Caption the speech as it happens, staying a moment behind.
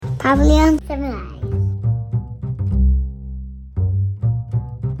Pavilion Civilized.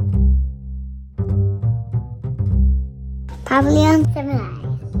 Pavilion Civilized.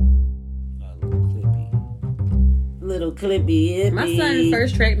 Little clippy. My son's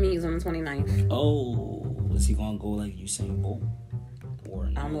first track meet is on the 29th. Oh, is he gonna go like Usain Bolt? Or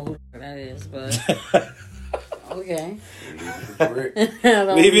I don't know who that is, but okay.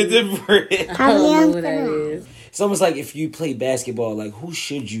 Leave it to Brit. I don't know who that is. It's almost like if you play basketball, like who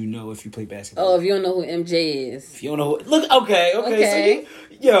should you know if you play basketball? Oh, if you don't know who MJ is. If you don't know who, look, okay.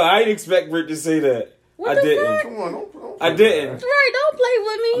 So I didn't expect Brit to say that. What I the didn't. fuck? Come on, don't I didn't. Right, don't play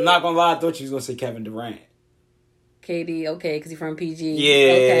with me. I'm not gonna lie, I thought you was gonna say Kevin Durant. KD, okay, because he's from PG.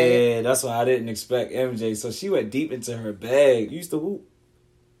 Yeah, Okay. that's why I didn't expect MJ. So she went deep into her bag. You used to hoop.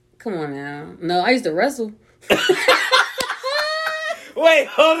 Come on now. No, I used to wrestle. Wait,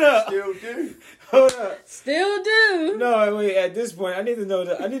 hold up. Still do. Hold up. Still do. No, wait. At this point, I need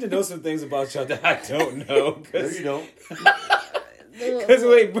to know some things about y'all that I don't know. No, you don't. Because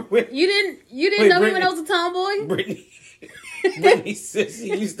wait, You didn't Wait, know me when Brittany. I was a tomboy? Brittany says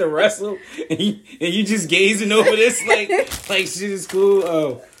she used to wrestle, and you just gazing over this like shit is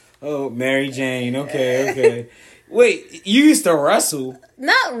cool. Oh, Mary Jane. Okay. Wait, you used to wrestle?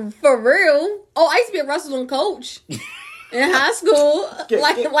 Not for real. Oh, I used to be a wrestling coach in high school,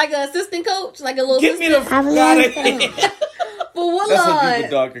 like an assistant coach, like a little Get me assistant. the fuck out of here. For what That's what line?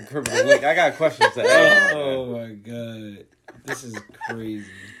 people dog and criminal. Look, I got questions to ask. Oh my god, this is crazy.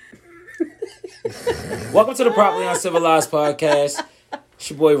 Welcome to the Properly Uncivilized podcast. It's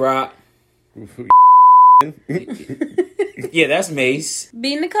your boy Rock. Yeah, that's Mace.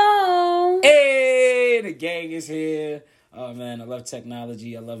 Be Nicole. Hey, the gang is here. Oh man, I love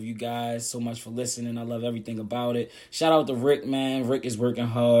technology. I love you guys so much for listening. I love everything about it. Shout out to Rick, man. Rick is working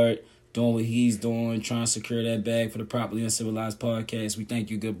hard, doing what he's doing, trying to secure that bag for the Properly Uncivilized podcast. We thank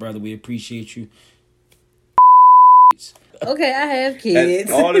you, good brother. We appreciate you. Okay, I have kids.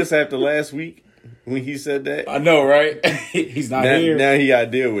 And all this after last week when he said that. I know, right? He's not here. Now he got to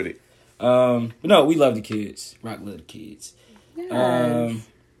deal with it. But no, we love the kids. Rock love the kids. No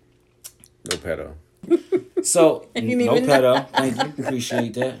pedo. So, didn't no even know. pedo. Thank you.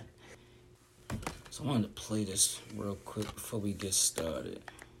 Appreciate that. So I wanted to play this real quick before we get started.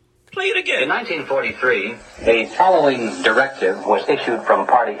 Play it again. In 1943, the following directive was issued from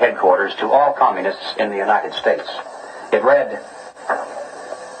party headquarters to all communists in the United States. It read,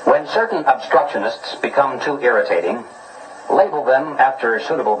 "When certain obstructionists become too irritating, label them after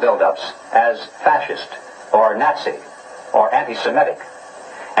suitable build-ups as fascist or Nazi or anti-Semitic,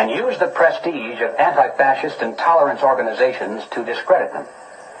 and use the prestige of anti-fascist and tolerance organizations to discredit them.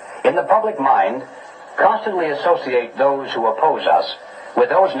 In the public mind, constantly associate those who oppose us with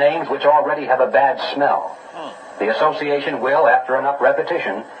those names which already have a bad smell. The association will, after enough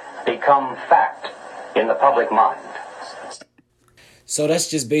repetition, become fact in the public mind." So that's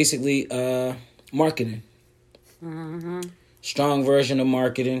just basically marketing. Strong version of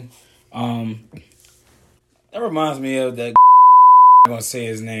marketing. That reminds me of that. I'm gonna say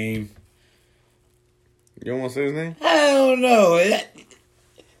his name. You don't want to say his name? I don't know.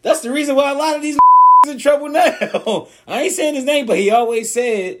 That's the reason why a lot of these in trouble now. I ain't saying his name, but he always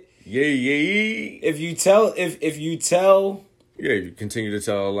said, Yeah. if you tell, Yeah, you continue to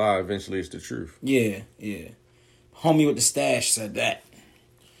tell a lie, eventually it's the truth. yeah. Homie with the stash said that.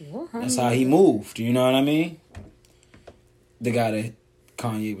 What? That's how he moved. You know what I mean? The guy that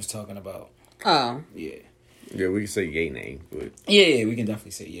Kanye was talking about. Oh, Yeah. Yeah, we can say Ye name, but Yeah, we can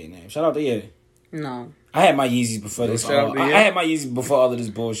definitely say Ye name. Shout out to Ye. no. I had my Yeezys before this. shout out to I Ye. had my Yeezys before all of this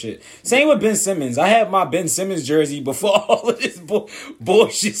bullshit. Same with Ben Simmons. I had my Ben Simmons jersey before all of this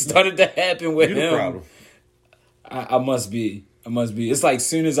bullshit started to happen with you him. the problem. I must be. It's like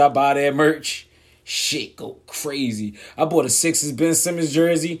soon as I buy that merch, shit go crazy. I bought a Sixers Ben Simmons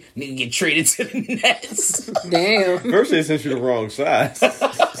jersey. Nigga get traded to the Nets. Damn. First they sent you the wrong size.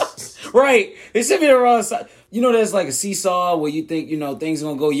 Right. They sent me the wrong side. You know, there's like a seesaw where you think, things are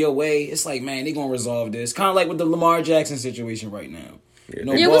going to go your way. It's like, man, they going to resolve this. Kind of like with the Lamar Jackson situation right now.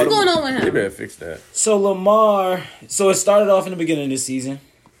 Yeah, Yeah, what's going on with They him? better fix that. So Lamar, it started off in the beginning of the season.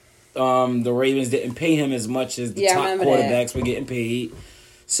 The Ravens didn't pay him as much as the Yeah, I top remember quarterbacks were getting paid.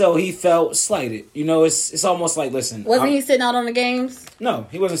 So he felt slighted. It's almost like, listen. Wasn't he sitting out on the games? No,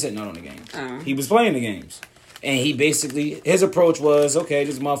 he wasn't sitting out on the games. Oh. He was playing the games. And he basically, his approach was, okay,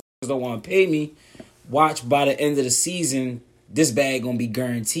 these motherfuckers don't want to pay me. Watch, by the end of the season, this bag going to be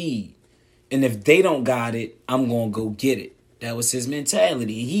guaranteed. And if they don't got it, I'm going to go get it. That was his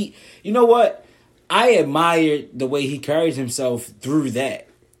mentality. You know what? I admired the way he carried himself through that.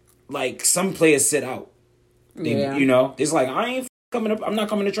 Like, some players sit out. They, Yeah. it's like, I ain't coming up. I'm not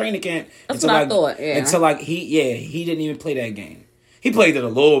coming to training camp. That's what I thought. Yeah. Until he didn't even play that game. He played it a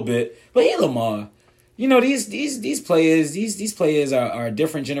little bit, but he Lamar. You know, these players are a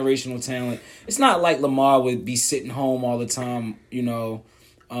different generational talent. It's not like Lamar would be sitting home all the time, you know,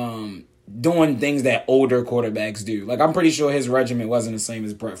 doing things that older quarterbacks do. Like, I'm pretty sure his regimen wasn't the same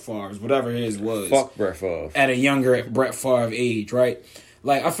as Brett Favre's, whatever his was. Fuck Brett Favre. At a younger Brett Favre age, right?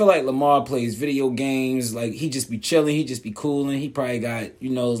 Like, I feel like Lamar plays video games. Like, he just be chilling. He just be cooling. He probably got, you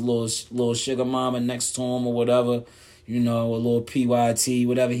know, his little sugar mama next to him or whatever. You know, a little PYT,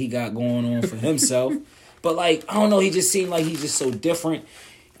 whatever he got going on for himself. But, like, I don't know. He just seemed like he's just so different.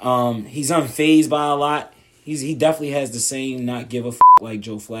 He's unfazed by a lot. He definitely has the same not give a f*** like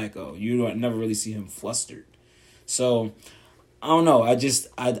Joe Flacco. You don't never really see him flustered. So, I don't know. I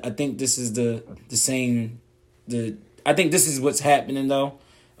think this is the same. I think this is what's happening, though,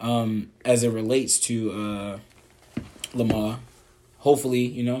 as it relates to Lamar. Hopefully,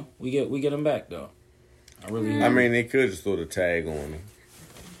 you know, we get him back, though. I mean, they could just throw the tag on him.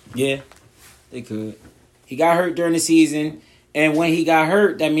 Yeah, they could. He got hurt during the season, and when he got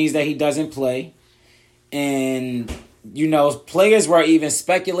hurt, that means that he doesn't play. And, you know, players were even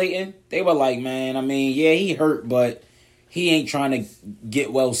speculating. They were like, man, I mean, yeah, he hurt, but he ain't trying to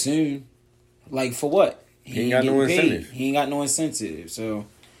get well soon. Like, for what? He ain't got no incentive. He ain't got no incentive. So,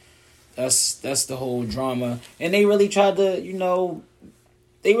 that's the whole drama. And they really tried to, you know,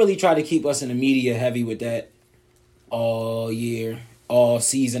 keep us in the media heavy with that all year, all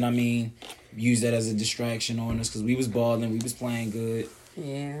season, I mean. Use that as a distraction on us because we was balling, we was playing good.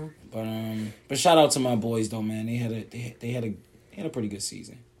 Yeah. But shout out to my boys though, man. They had a pretty good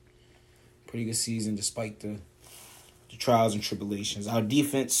season. Pretty good season despite the trials and tribulations. Our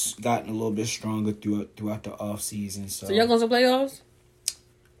defense gotten a little bit stronger throughout the off season. So y'all going to playoffs?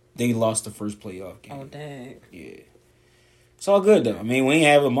 They lost the first playoff game. Oh dang. Yeah. It's all good though. I mean, we ain't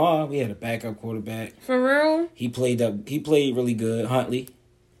have Lamar. We had a backup quarterback. For real? He played really good. Huntley.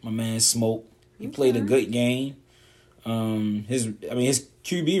 My man Smoke. He played a good game. His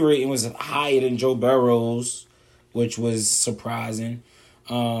QB rating was higher than Joe Burrow's, which was surprising.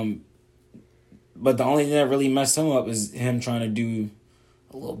 But the only thing that really messed him up is him trying to do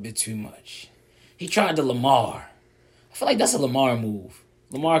a little bit too much. He tried to Lamar. I feel like that's a Lamar move.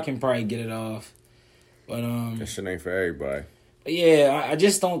 Lamar can probably get it off. But that shit ain't for everybody. But yeah, I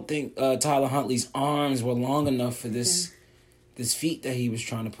just don't think Tyler Huntley's arms were long enough for this feat that he was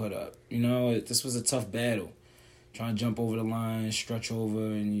trying to put up. You know, this was a tough battle. Trying to jump over the line, stretch over,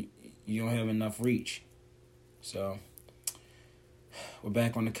 and you don't have enough reach. So, we're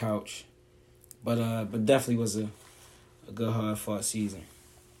back on the couch. But definitely was a good, hard-fought season.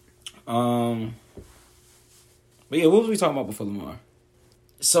 But yeah, what was we talking about before Lamar?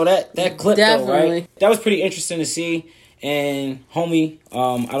 So that clip, though, right? That was pretty interesting to see. And homie,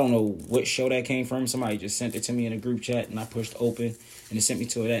 I don't know what show that came from. Somebody just sent it to me in a group chat, and I pushed open, and it sent me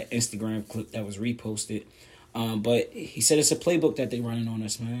to that Instagram clip that was reposted. But he said it's a playbook that they running on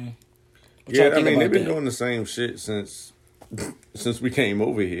us, man. What yeah, I mean, they've been doing the same shit since we came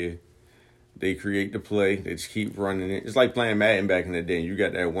over here. They create the play. They just keep running it. It's like playing Madden back in the day. You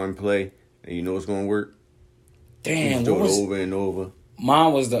got that one play, and you know it's going to work. Damn, you do it over and over.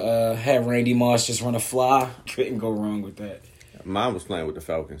 Mine was had Randy Moss just run a fly. Couldn't go wrong with that. Mine was playing with the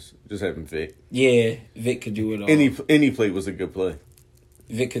Falcons. Just having Vic. Yeah, Vic could do it all. Any play was a good play.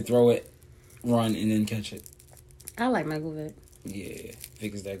 Vic could throw it, run, and then catch it. I like Michael Vick. Yeah,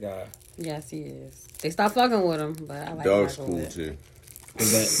 Vic is that guy. Yes, he is. They stopped fucking with him, but I like Doug's Michael cool Vick. too.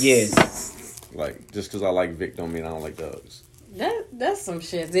 Yeah. Like, just because I like Vic don't mean I don't like Doug's. That's some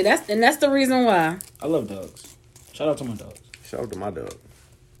shit. See, that's the reason why. I love dogs. Shout out to my dogs. Shout out to my dog.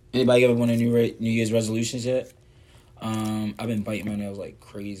 Anybody ever won any New Year's resolutions yet? I've been biting my nails like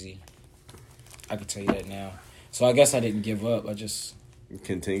crazy. I can tell you that now. So I guess I didn't give up. I just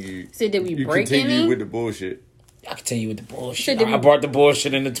continue. So did we break continue any? with the bullshit. I can tell you with the bullshit. So I brought the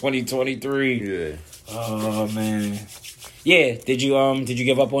bullshit into 2023. Yeah. Oh man. Yeah. Did you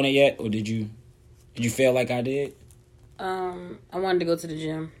give up on it yet, or did you feel like I did? I wanted to go to the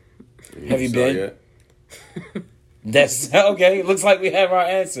gym. Have you been? That's okay. Looks like we have our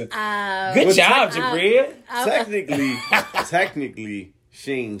answer. Good job, Jabria. Technically,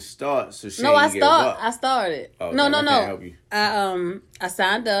 Shane starts. So Shane I started. Oh, no. Help you. I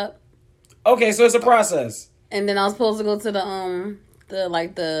signed up. Okay, so it's a process. And then I was supposed to go to the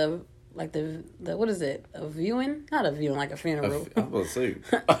what is it? A viewing? Not a viewing, like a funeral. I was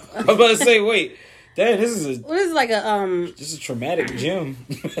about to say, wait. Damn, this is like a This is a traumatic gym.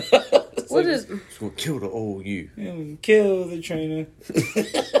 What is? It's gonna kill the old you. Kill the trainer.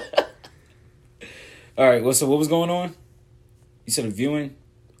 All right. Well, so what was going on? You said a viewing?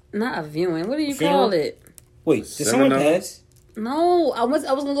 Not a viewing. What do you Funeral? call it? Wait, did someone Seminar? pass? No, I was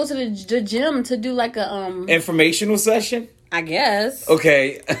gonna go to the gym to do like a Informational session? I guess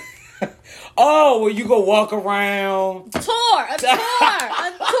Okay. Oh, well, you go walk around. a tour.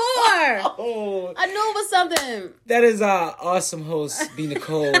 Oh, I knew it was something. that is our awesome host, B.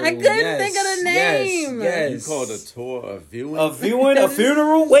 Nicole. I couldn't think of the name. Yes. You called a tour a viewing? A viewing? A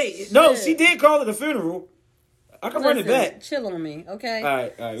funeral? Wait, no, she did call it a funeral. I can run it Listen, back. chill on me, okay? All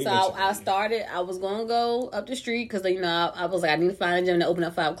right. We So got you. I started. I was gonna go up the street because I was like I need to find a gym to open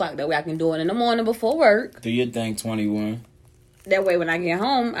at 5 o'clock. That way I can do it in the morning before work. Do your thing, 21. That way when I get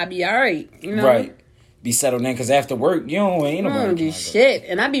home, I be all right. You know, Right. Be settled in, because after work, you don't ain't I nobody. don't do trying to go. shit,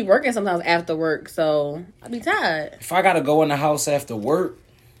 and I be working sometimes after work, so I be tired. If I gotta go in the house after work,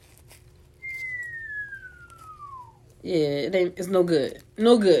 Yeah, it's no good.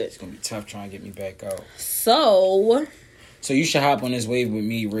 No good. it's gonna be tough trying to get me back out. So So you should hop on this wave with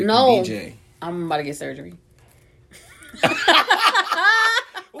me, Rick No. and BJ. I'm about to get surgery.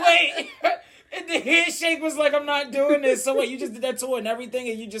 Wait, and the handshake was like, I'm not doing this. So wait, you just did that tour and everything,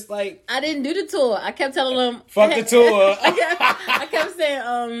 and you just like, I didn't do the tour. I kept telling them, fuck the tour. I kept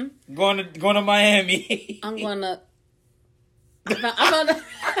saying, going to Miami. I'm gonna. I found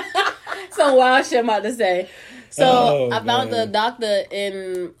some wild shit I'm about to say. So Oh, I found man. the doctor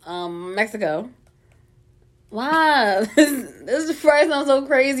in Mexico. Wow, this first sounds so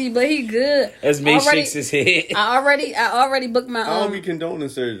crazy, but he good. As May Already- shakes his head. I already booked my. I don't be condoning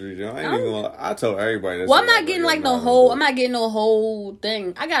surgery, Joe. I ain't even gonna lie. I told everybody that. Well, I'm not getting like no whole. I'm not getting no whole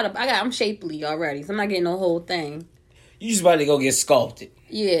thing. I'm shapely already, so I'm not getting no whole thing. You just about to go get sculpted.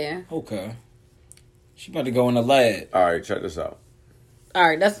 Yeah. Okay. She about to go in the lab. All right, check this out. All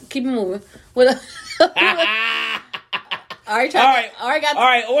right. Let's keep it moving. What? All right. All right. All right. Got. All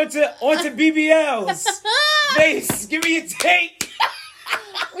right, on to BBLs. Mace, give me your take.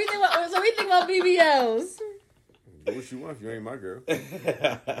 We think about BBLs. Do what you want if you ain't my girl. I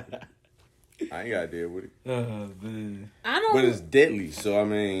ain't got to deal with it. Oh, man. I don't. But it's deadly, so I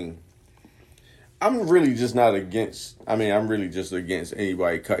mean, I'm really just not against. I mean, I'm really just against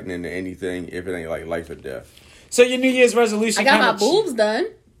anybody cutting into anything if it ain't like life or death. So your New Year's resolution I got my kinda boobs done.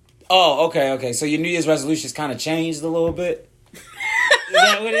 Oh, okay. So your New Year's resolutions kind of changed a little bit? Is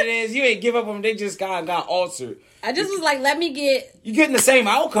that what it is? You ain't give up on them. They just got altered. I just was like, let me get. You're getting the same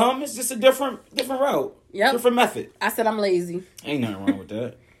outcome. It's just a different route. Yep. Different method. I said I'm lazy. Ain't nothing wrong with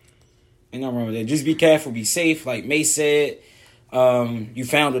that. Ain't nothing wrong with that. Just be careful. Be safe. Like May said, you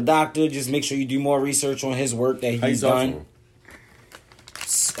found a doctor. Just make sure you do more research on his work that How you he's talk to done. him?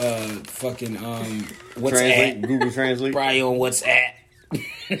 What's Translate, at? Google Translate. Probably on WhatsApp.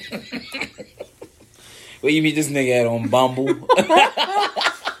 Where you meet this nigga at on Bumble?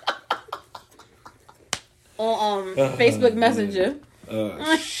 On Facebook Messenger.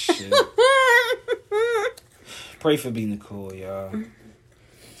 Shit. Pray for B. Nicole, y'all.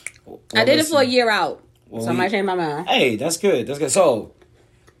 I did it for a year out. Well, So I might change my mind. Hey, that's good. That's good. So,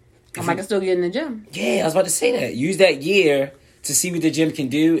 I might can still get in the gym. yeah, I was about to say that. Use that year to see what the gym can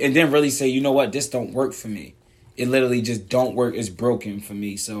do, and then really say, you know what, this don't work for me. It literally just don't work. It's broken for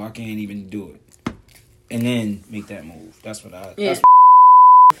me, so I can't even do it. And then make that move. That's what I. Yeah. That's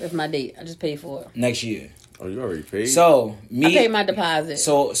It's my date. I just paid for it. next year. Oh, you already paid? So me. I paid my deposit.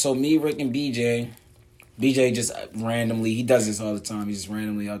 So me, Rick, and BJ just randomly, he does this all the time. He just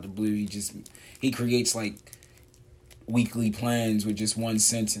randomly out the blue. He creates like weekly plans with just one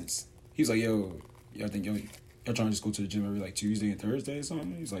sentence. He's like, yo, y'all think y'all trying to just go to the gym every like Tuesday and Thursday or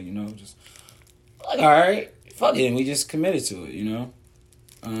something? He's like, just like, all right, fuck it. And we just committed to it,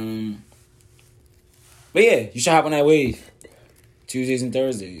 But yeah, you should hop on that wave. Tuesdays and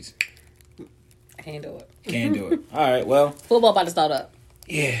Thursdays. I can't do it. Can't do it. All right, well. Football about to start up.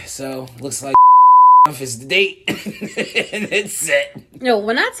 Yeah, so looks like is the date. And it's set. Yo,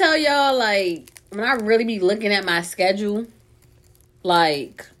 when I tell y'all, like, when I really be looking at my schedule,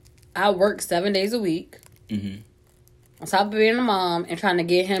 like, I work 7 days a week. Mm-hmm. On top of being a mom and trying to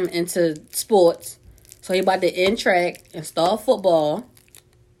get him into sports. So he about to end track and start football.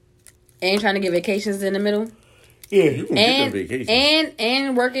 And trying to get vacations in the middle. Yeah, you can get them And vacations.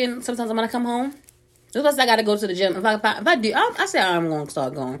 and working. Sometimes I'm gonna come home. Just because I gotta go to the gym. If I do, I say I'm gonna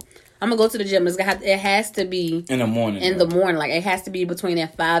start going. I'm gonna go to the gym. It has to be In the morning. in the morning. Like it has to be between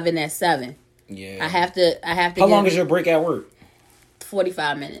that 5 and that 7. Yeah. I have to. How long is your break at work?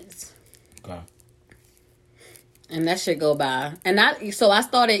 45 minutes. Okay. And that shit go by. And I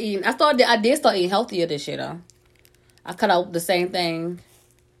started eating. I did start eating healthier this year though. I cut out the same thing.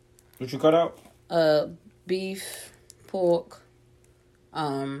 What you cut out? Beef, pork,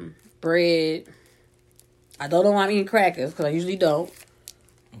 bread. I don't know why I'm eating crackers because I usually don't.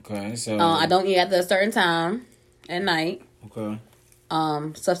 Okay, so I don't eat after a certain time at night. Okay.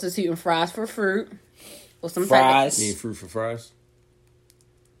 Substituting fries for fruit or some Fries. You need fruit for fries?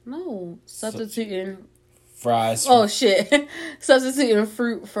 No, substituting. Fries. Oh shit! Substituting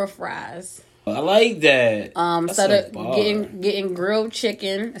fruit for fries. I like that. That's Instead a of bar. getting grilled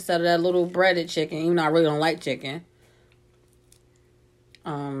chicken instead of that little breaded chicken, even though I really don't like chicken.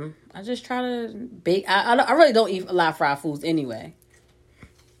 I just try to bake. I really don't eat a lot of fried foods anyway.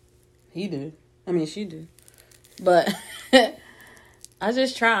 He did. I mean, she did. But I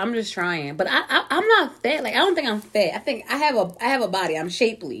just try. I'm just trying. But I'm not fat. Like I don't think I'm fat. I think I have a body. I'm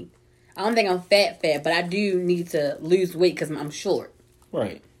shapely. I don't think I'm fat, but I do need to lose weight because I'm short.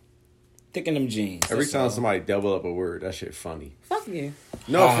 Right. Thick in them jeans. Every that's time all. somebody double up a word, that shit funny. Fuck you.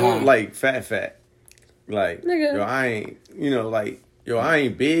 No, Uh-huh. for like fat. Like, Nigga. yo, I ain't, I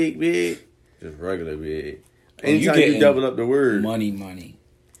ain't big. Just regular big. Oh, you Anytime getting you double up the word. Money.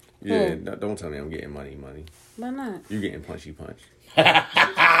 Yeah, don't tell me I'm getting money. Why not? You getting punchy punch.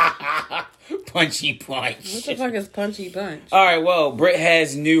 Punchy punch. What the fuck is punchy punch? All right, well, Britt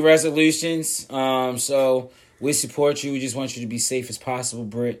has new resolutions. So we support you. We just want you to be safe as possible,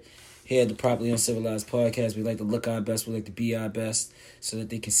 Britt. Here at the Properly Uncivilized Podcast, we like to look our best. We like to be our best so that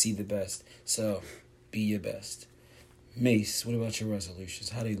they can see the best. So be your best. Mace, what about your resolutions?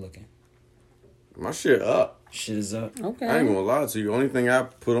 How they looking? My shit up. Shit is up. Okay. I ain't gonna lie to you. Only thing I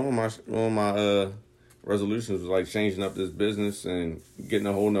put on my resolutions was like changing up this business and getting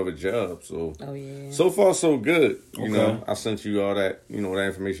a whole nother job. So Oh yeah. so far so good. You Okay. know, I sent you all that that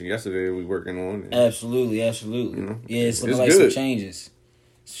information yesterday. We working on. And Absolutely. Yeah, it's looking It's like some good. changes.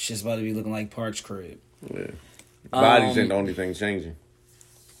 It's just about to be looking like Park's crib. yeah. Bodies ain't the only thing changing.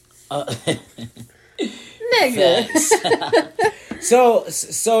 Nigga.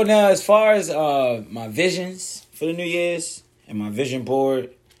 So now as far as my visions for the New Year's and my vision board,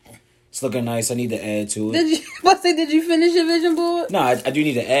 it's looking nice. I need to add to it. Did you finish your vision board? No, I do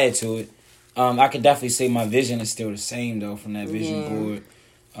need to add to it. I can definitely say my vision is still the same though from that vision board.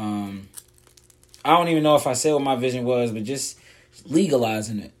 I don't even know if I said what my vision was, but just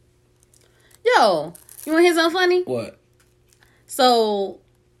legalizing it. Yo, you want to hear something funny? What? So,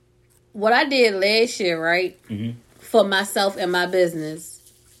 what I did last year, right, for myself and my business,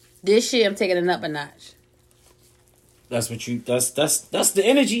 this year I'm taking it up a notch. That's what you. That's the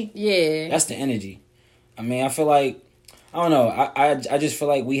energy. Yeah. That's the energy. I mean, I feel like I don't know. I just feel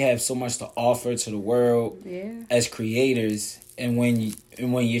like we have so much to offer to the world as creators, and when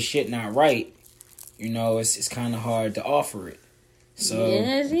your shit not right, it's kind of hard to offer it. So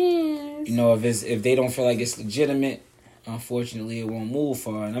Yes. if they don't feel like it's legitimate, unfortunately, it won't move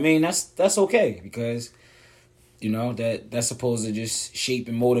far. And I mean, that's okay because that's supposed to just shape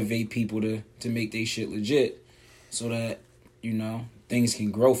and motivate people to make their shit legit, so that things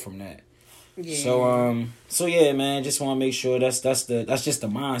can grow from that. Yeah. So yeah, man, just want to make sure that's just the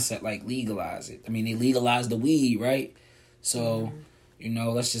mindset. Like legalize it. I mean, they legalized the weed, right? So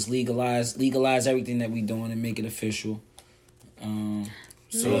let's just legalize everything that we doing and make it official. So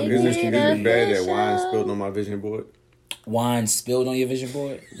is it bad that wine spilled on my vision board? Wine spilled on your vision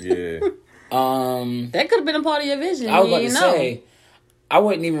board. Yeah. That could have been a part of your vision. I was You about to didn't know. say, I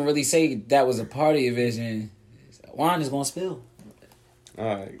wouldn't even really say that was a part of your vision. Wine is gonna spill. All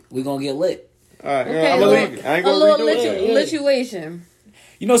right. We gonna get lit. All right. Okay, I ain't a gonna little redo it. Yeah.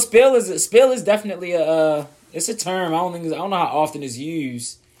 lituation. Spill is definitely it's a term. I don't know how often it's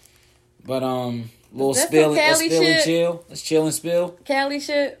used, but little That's spill, some let's Cali spill and shit. chill. Let's chill and spill. Cali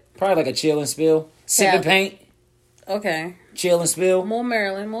shit. Probably like a chill and spill. Sip and Cali. paint. Okay. Chill and spill. More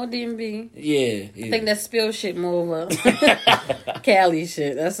Maryland, more DMV. Yeah. I think that spill shit more of a Cali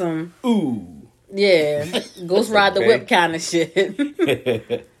shit. That's some Ooh. yeah, Ghost Ride the Bay. Whip kind of shit.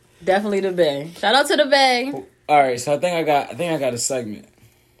 Definitely the Bay. Shout out to the Bay. All right, so I think I got a segment.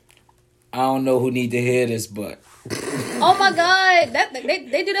 I don't know who need to hear this, but Oh my God, that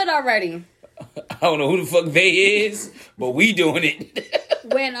they do that already. I don't know who the fuck they is, but we doing it.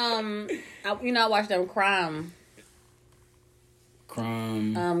 When I watched them crime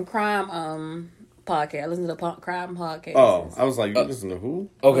podcast. I listen to the crime podcast. Oh, I was like, you listen to who?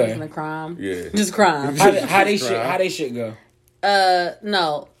 Listen to Okay. crime. Yeah. Just crime. How they shit go?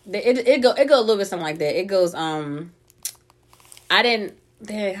 No, it go a little bit something like that. It goes I didn't.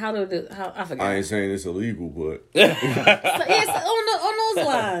 How I forgot. I ain't saying it's illegal, but So, yes, on those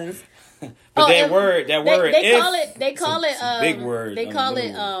lines. But that and word, They if, call it. They call it. it's a big word. They call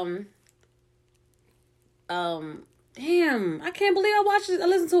it. Damn! I can't believe I watch it. I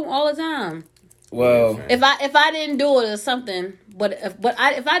listen to them all the time. Well, If I didn't do it or something, but if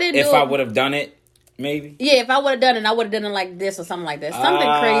I didn't do if it, I would have done it, Maybe. Yeah, if I would have done it, I would have done it like this or something like that. Something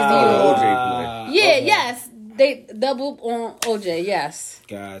Oh, crazy. OJ play. Yeah, okay. yes. They double on OJ, yes.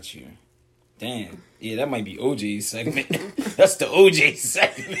 Got you. Damn. Yeah, that might be OJ's segment. That's the OJ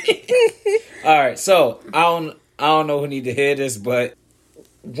segment. All right, so I don't know who need to hear this, but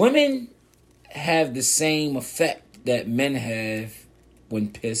women have the same effect that men have when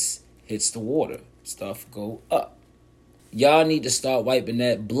piss hits the water. Stuff go up. Y'all need to start wiping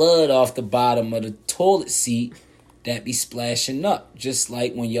that blood off the bottom of the toilet seat that be splashing up. Just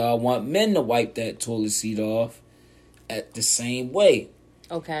like when y'all want men to wipe that toilet seat off at the same way.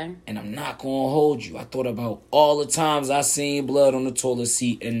 Okay. And I'm not going to hold you. I thought about all the times I seen blood on the toilet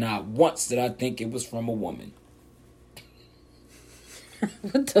seat and not once did I think it was from a woman.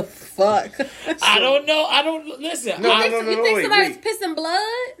 What the fuck? I don't know. I don't... Listen. No, I, no, no, You think wait, somebody's wait. pissing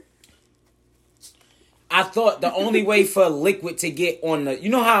blood? I thought the only way for liquid to get on the... You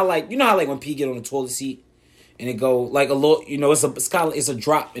know how like when pee get on the toilet seat and it go like a little... You know, it's a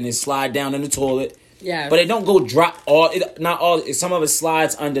drop and it slide down in the toilet. Yeah. But it don't go drop all... Not all... Some of it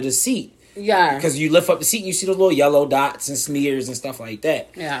slides under the seat. Yeah. Because you lift up the seat and you see the little yellow dots and smears and stuff like that.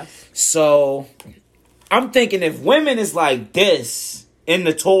 Yeah. So, I'm thinking if women is like this in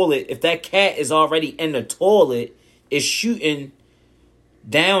the toilet, if that cat is already in the toilet, is shooting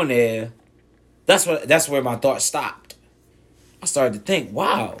down there, that's where my thought stopped. I started to think,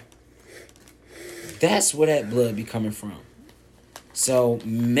 wow, that's where that blood be coming from. So,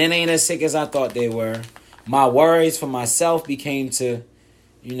 men ain't as sick as I thought they were. My worries for myself became to,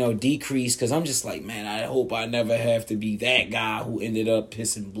 decrease because I'm just like, man, I hope I never have to be that guy who ended up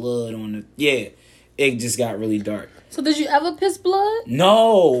pissing blood on the... Yeah, it just got really dark. So did you ever piss blood?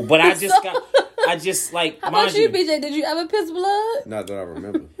 No, but I just So- like, How mind about you, BJ? Did you ever piss blood? Not that I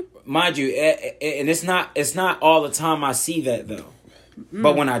remember. mind you, and it's not all the time I see that though.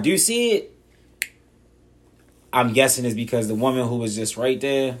 But when I do see it, I'm guessing it's because the woman who was just right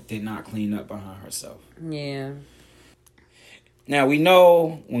there did not clean up behind herself. Yeah. Now, we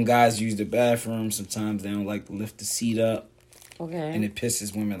know when guys use the bathroom, sometimes they don't like to lift the seat up, Okay. and it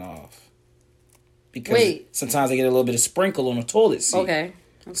pisses women off. Because Wait. sometimes they get a little bit of sprinkle on the toilet seat. Okay.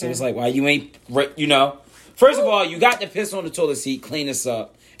 So it's like, why you ain't, First of all, you got the piss on the toilet seat, clean this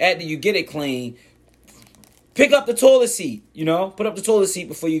up. After you get it clean, pick up the toilet seat, Put up the toilet seat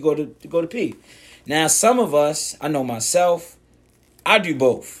before you go to pee. Now, some of us, I know myself, I do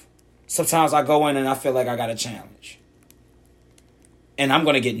both. Sometimes I go in and I feel like I got a challenge. And I'm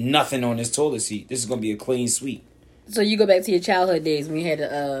going to get nothing on this toilet seat. This is going to be a clean sweep. So you go back to your childhood days when you had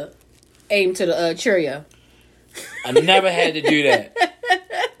to aim to the Cheerio. I never had to do that.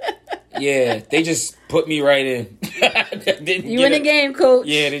 Yeah, they just put me right in. You in the game, coach.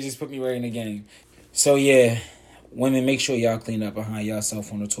 Yeah, they just put me right in the game. So, yeah, women, make sure y'all clean up behind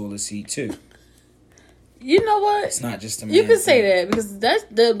yourself on the toilet seat, too. You know what? It's not just a man You can say thing. that because that's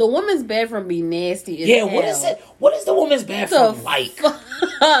the woman's bathroom be nasty as Yeah, hell. what is it? What is the woman's bathroom The like? fuck?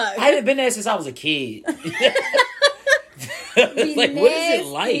 I haven't been there since I was a kid. Like, Be what is it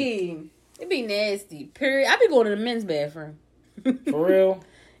like? nasty. It be nasty. Period. I be going to the men's bathroom. For real?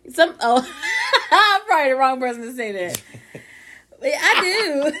 I'm probably the wrong person to say that. But I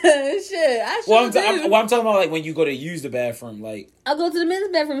do. Shit, I sure Well, do. I'm talking about like when you go to use the bathroom, like I'll go to the men's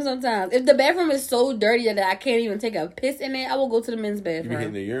bathroom sometimes. If the bathroom is so dirty that I can't even take a piss in it, I will go to the men's You be hitting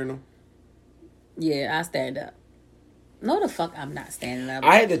bathroom. the urinal? Yeah, I stand up. No, the fuck, I'm not standing up.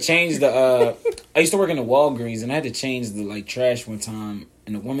 I had to change the. I used to work in the Walgreens, and I had to change the trash one time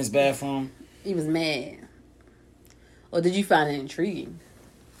in the women's bathroom. He was mad. Or did you find it intriguing?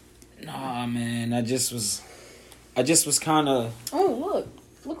 Nah, man, I just was kind of. Oh,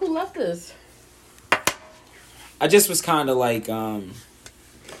 look who left this. I just was kind of like I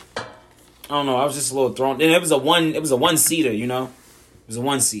don't know. I was just a little thrown. And it was a one seater, It was a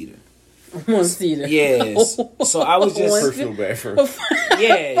one seater. One seater. Yes. So I was just Personal bathroom.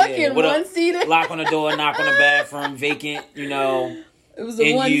 yeah, Fucking with a one seater. lock on the door, knock on the bathroom, vacant. It was a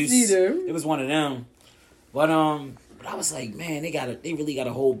In one use. seater. It was one of them. But I was like, man, they really got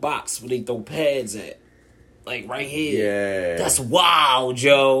a whole box where they throw pads at. Like right here. Yeah. That's wild,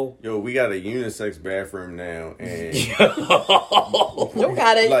 Joe. Yo, we got a unisex bathroom now, and You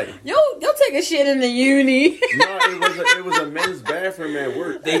got it. Like- Yo take a shit in the uni. no, it was a men's bathroom at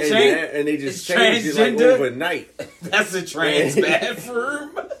work. They and, changed- and they just it's changed it like transgender? overnight. That's a trans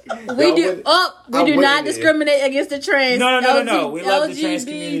bathroom. We Y'all do went- we I do went not in there. discriminate against the trans. No. We love the trans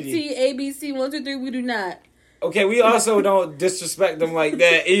community. LGBT, ABC, 1, 2, 3. We do not. Okay, we also don't disrespect them like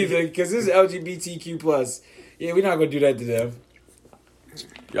that either, because this is LGBTQ+. Yeah, we're not going to do that to them.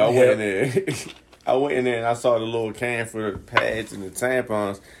 Y'all Yeah. went in there. I went in there and I saw the little can for the pads and the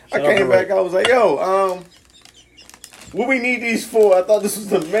tampons. Shout I out came to back. Ray. I was like, "Yo, what we need these for?" I thought this was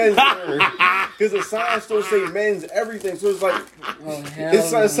the men's because the sign still say men's everything. So it's like, Oh, hell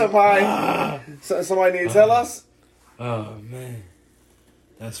it's no. somebody need to tell us. Oh man,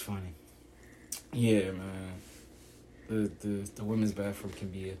 that's funny. Yeah, man. The women's bathroom can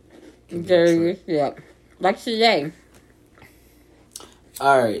be a trip. Dirty. Yeah. Like today.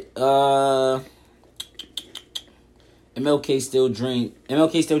 All right. MLK still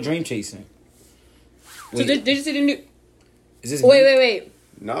dream chasing. So Wait, did you see the new? is this Wait.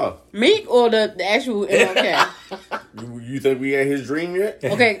 No, Meek or the actual MLK? you think we had his dream yet?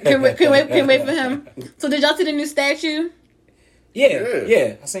 Okay, can wait for him. So did y'all see the new statue?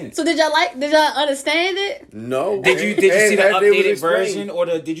 Yeah, I seen it. So did y'all understand it? No. Did you see the And that day was updated explained. version or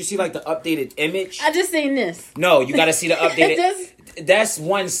did you see like the updated image? I just seen this. No, you got to see the updated. Just- That's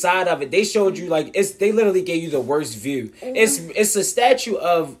one side of it. They showed you like they literally gave you the worst view. It's a statue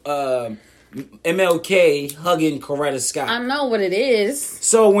of MLK hugging Coretta Scott. I know what it is.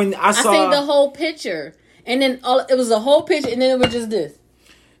 So when I I saw seen the whole picture, and then it was a whole picture, and then it was just this.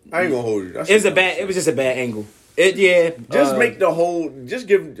 I ain't gonna hold you. it was just a bad angle. Just make the whole. Just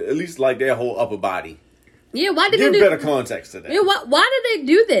give at least like their whole upper body. Yeah, why did Give they do? better context to that. Yeah, why did they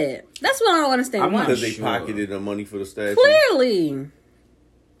do that? That's what I don't understand. I'm Why? not Because they sure. pocketed the money for the statue. Clearly,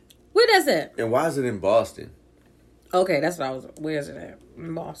 where that's at? And why is it in Boston? Okay, that's what I was. Where's it at?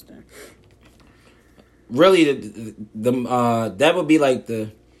 In Boston. really the that would be like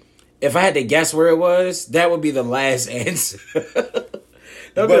if I had to guess where it was, that would be the last answer.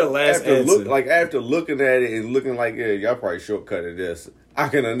 That would be the last answer. After looking at it and looking like, yeah, y'all probably shortcutted this. I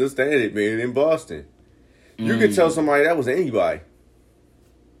can understand it being in Boston. You could tell somebody that was anybody.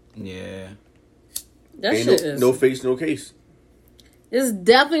 Yeah. That Ain't shit is. no face, no case. This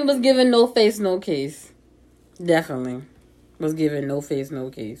definitely was given no face, no case. Definitely was given no face, no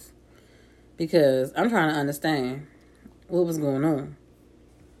case. Because I'm trying to understand what was going on.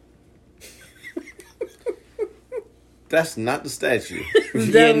 That's not the statue.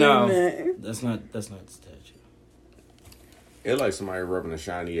 Yeah, no. Definitely. That's not the statue. It's like somebody rubbing a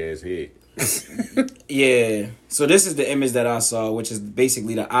shiny ass head. Yeah. So this is the image that I saw, which is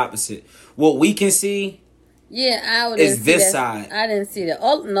basically the opposite. What we can see Yeah, I is didn't this see that. side. I didn't see that.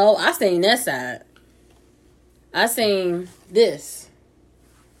 Oh no, I seen that side. I seen this.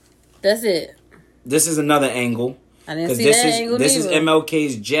 That's it. This is another angle. I didn't Because see this that is angle this is neither.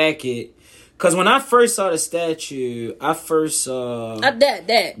 MLK's jacket. Because when I first saw the statue, I first saw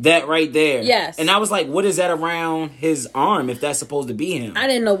that right there. Yes. And I was like, what is that around his arm if that's supposed to be him? I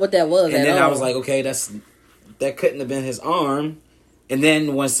didn't know what that was. And at then all. I was like, okay, that couldn't have been his arm. And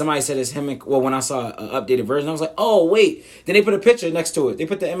then when somebody said it's him, when I saw an updated version, I was like, oh wait. Then they put a picture next to it. They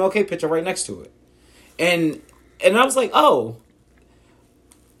put the MLK picture right next to it, and I was like, oh.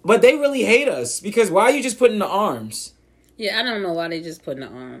 But they really hate us because why are you just putting the arms? yeah, I don't know why they just put in the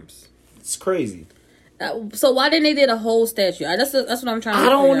arms. It's crazy. So why didn't they do the whole statue? That's what I'm trying to. I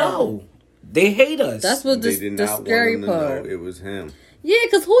don't figure out. know. They hate us. That's what They the did not scary want them to part. know it was him. Yeah,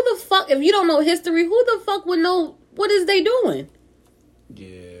 because who the fuck? If you don't know history, who the fuck would know what is they doing?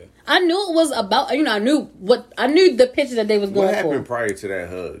 Yeah. I knew it was about. I knew the picture that they was What going happened for. prior to that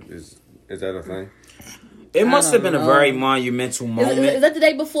hug? Is that a thing? It must have don't been a know. very monumental moment. Is that the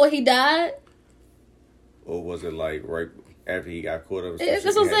day before he died? Or was it like right after he got caught up? with Yeah, some that's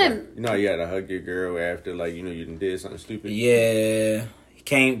shit? what I'm You had saying. to- You know, you had to hug your girl after, like, you know, you done did something stupid. Yeah, he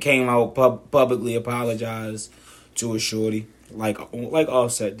came out publicly apologized to a shorty, like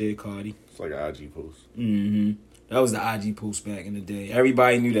Offset did Cardi. It's like an IG post. That was the IG post back in the day.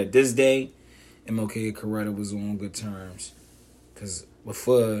 Everybody knew that this day, MLK and Coretta was on good terms, because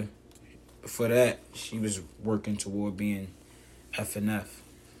before that, she was working toward being FNF.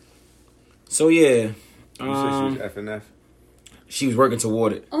 So yeah, You said she was FNF? she was working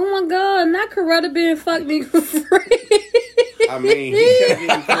toward it. Oh my god! Not Coretta being fuck nigga free. I mean, he kept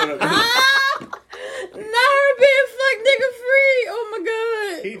getting caught up. Not her being fuck nigga free. Oh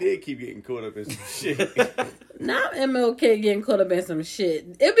my god! He did keep getting caught up in some shit. Not MLK getting caught up in some shit.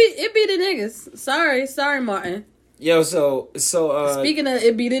 It be the niggas. Sorry, Martin. Yo, so Speaking of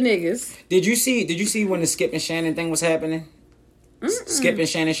it be the niggas. did you see when the Skip and Shannon thing was happening? Skip and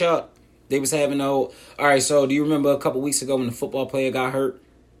Shannon Sharp. They was having all right. So do you remember a couple weeks ago when the football player got hurt?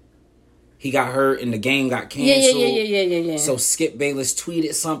 He got hurt and the game got canceled. Yeah. So Skip Bayless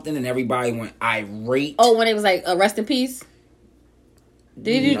tweeted something and everybody went irate. Oh, when it was like rest in peace.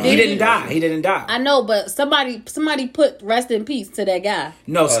 He didn't die. He didn't die. I know, but somebody put rest in peace to that guy.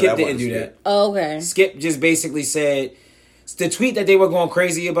 No, Skip that didn't wasn't do Skip. that. Oh, okay. Skip just basically said the tweet that they were going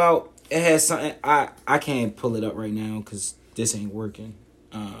crazy about. it has something. I can't pull it up right now because this ain't working.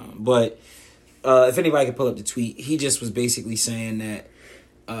 But if anybody could pull up the tweet, he just was basically saying that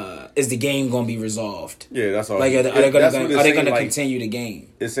is the game going to be resolved? Yeah, that's all. Like, are they going to continue the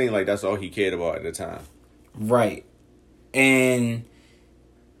game? It seemed like that's all he cared about at the time. Right. And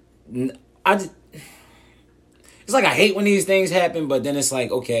it's like I hate when these things happen, but then it's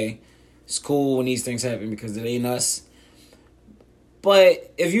like, okay, it's cool when these things happen because it ain't us.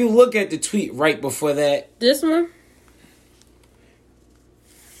 But if you look at the tweet right before that, This one?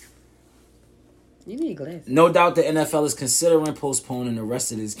 You need glasses. no doubt the NFL is considering postponing the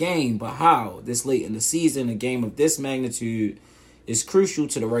rest of this game, but how? This late in the season, a game of this magnitude is crucial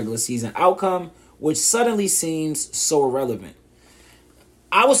to the regular season outcome, which suddenly seems so irrelevant.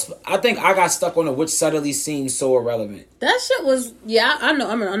 I think I got stuck on it, which suddenly seems so irrelevant. That shit was, yeah, I know.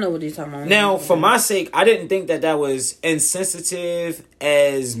 I know what he's talking about. Now, for my sake, I didn't think that was insensitive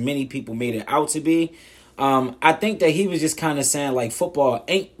as many people made it out to be. I think that he was just kind of saying like football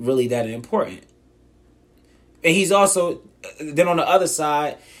ain't really that important. And he's also, then on the other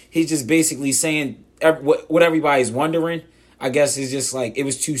side, he's just basically saying what everybody's wondering, I guess, is just like it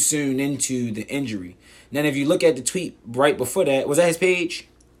was too soon into the injury. Then if you look at the tweet right before that, was that his page?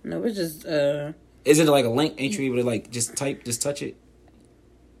 No, it's just, Is it like a link? Ain't you able to like just touch it?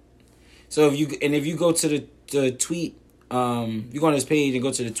 So if you go to the tweet, you go on his page and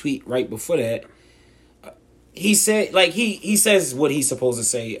go to the tweet right before that, he said like he says what he's supposed to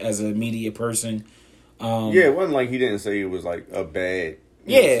say as a media person. Yeah, it wasn't like he didn't say it was like a bad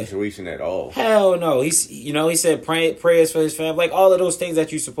situation at all. Hell no. He said prayers for his family, like all of those things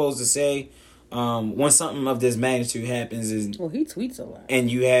that you're supposed to say. When something of this magnitude happens, is well, he tweets a lot,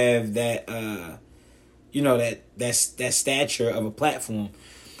 and you have that, that stature of a platform.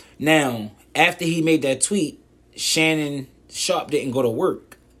 Now, after he made that tweet, Shannon Sharpe didn't go to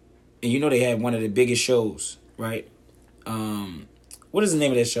work, and they had one of the biggest shows, right? What is the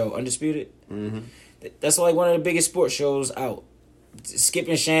name of that show? Undisputed. Mm-hmm. That's like one of the biggest sports shows out. Skip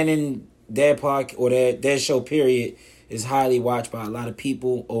and Shannon, their their show period is highly watched by a lot of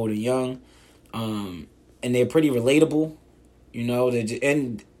people, old and young. And they're pretty relatable,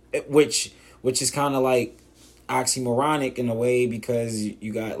 which is kind of like oxymoronic in a way because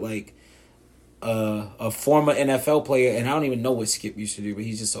you got like a former NFL player, and I don't even know what Skip used to do, but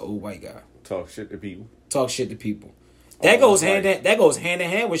he's just an old white guy. Talk shit to people. That goes hand in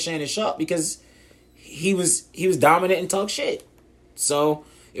hand with Shannon Sharpe because he was dominant and talk shit, so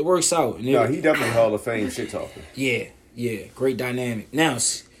it works out. No, he definitely Hall of Fame shit talker. Yeah, great dynamic. Now,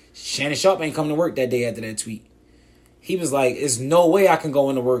 Shannon Sharpe ain't come to work that day after that tweet. He was like, there's no way I can go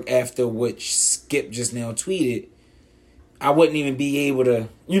into work after what Skip just now tweeted. I wouldn't even be able to,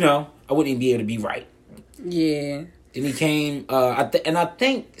 be right. Yeah. And he came, I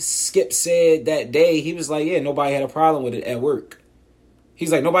think Skip said that day, he was like, yeah, nobody had a problem with it at work.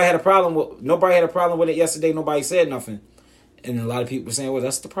 He's like, nobody had a problem with it yesterday. Nobody said nothing. And a lot of people were saying, well,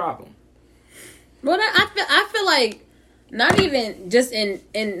 that's the problem. Well, I feel like not even just not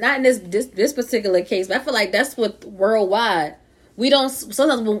in this particular case, but I feel like that's what worldwide. We don't,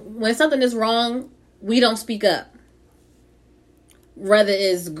 sometimes when something is wrong, we don't speak up. Whether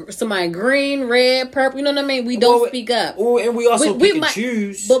it's somebody green, red, purple, you know what I mean? We don't speak up. And we also pick and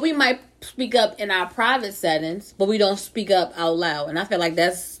choose. But we might speak up in our private settings, but we don't speak up out loud. And I feel like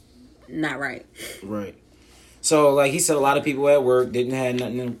that's not right. Right. So, like he said, a lot of people at work didn't have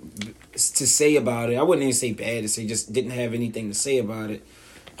nothing to say about it. I wouldn't even say bad to say, just didn't have anything to say about it.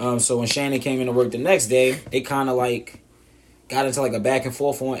 So when Shannon came into work the next day, it kind of like got into like a back and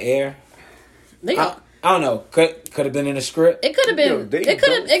forth on air. I don't know. Could have been in the script. It could have been.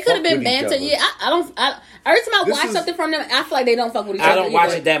 It could have been banter. Yeah, I don't. Every time I watch something from them, I feel like they don't fuck with each other. I don't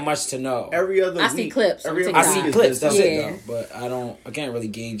watch it that much to know. Every other week, I see clips. I see clips. That's it though. But I can't really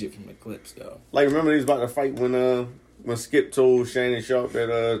gauge it from the clips though. Like remember, he was about to fight when Skip told Shannon Sharpe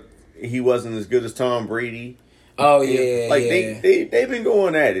that he wasn't as good as Tom Brady. Oh yeah, like they've been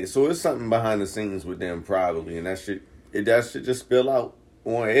going at it. So it's something behind the scenes with them probably, and that shit just spill out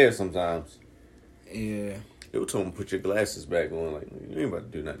on air sometimes. Yeah. They were told him put your glasses back on. Like, you ain't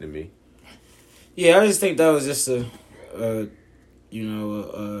about to do nothing to me. Yeah, I just think that was just a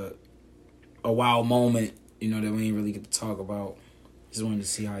wild moment, that we ain't really get to talk about. Just wanted to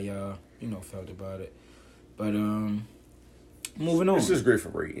see how y'all, felt about it. But, moving on. This is great for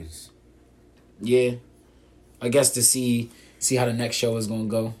ratings. Yeah. I guess to see how the next show is going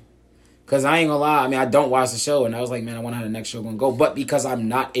to go. Because I ain't gonna lie, I mean, I don't watch the show, and I was like, man, I wonder how the next show gonna go. But because I'm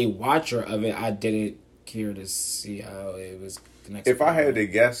not a watcher of it, I didn't care to see how it was the next. If I had to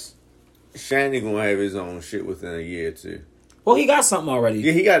guess, Shannon gonna have his own shit within a year or two. Well, he got something already.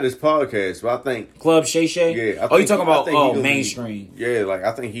 Yeah, he got this podcast, but I think Club Shay Shay? Yeah. Oh, you talking about he gonna mainstream? Yeah, like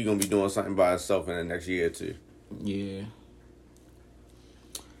I think he's gonna be doing something by himself in the next year or two. Yeah.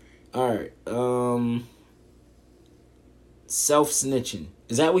 All right. Self-snitching.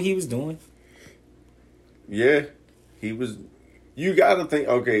 Is that what he was doing? Yeah, he was. You gotta think.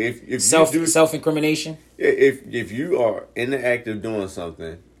 Okay, if you do self-incrimination. Yeah, if you are in the act of doing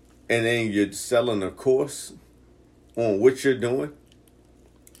something, and then you're selling a course on what you're doing.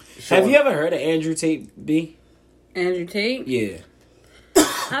 Have you ever heard of Andrew Tate, B? Andrew Tate? Yeah.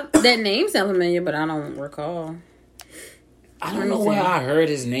 That name sounds familiar, but I don't recall. I don't know where I heard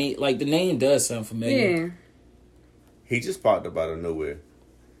his name. Like, the name does sound familiar. Yeah. He just popped up out of nowhere.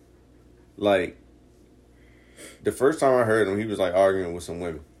 Like, the first time I heard him, he was like arguing with some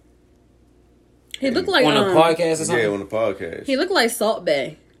women. He looked like on a podcast or something. Yeah, on the podcast. He looked like Salt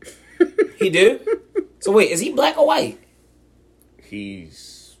Bae. He do? So wait, is he black or white?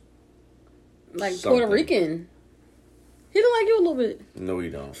 He's like something. Puerto Rican. He look like you a little bit. No, he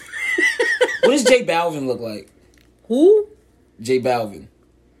don't. What does J Balvin look like? Who? J Balvin.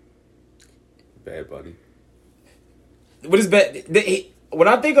 Bad Buddy. What is bad? When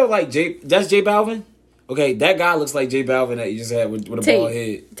I think of like that's J Balvin. Okay, that guy looks like J Balvin that you just had with a bald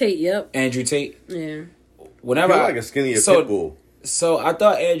head. Tate, yep. Andrew Tate. Yeah. Whenever like a skinnier pit bull. So I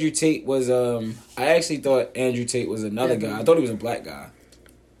thought Andrew Tate was I actually thought Andrew Tate was another guy. I thought he was a black guy.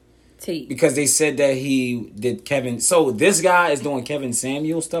 Tate. Because they said that he did Kevin. So this guy is doing Kevin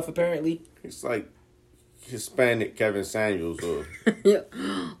Samuel stuff apparently. It's like Hispanic Kevin Samuels or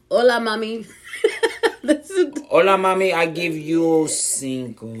Hola, mami. Hola, mami. I give you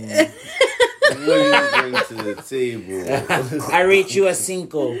cinco. what do you bring to the table? I rate you a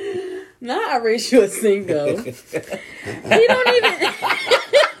cinco. Not I rate you a cinco. He don't even.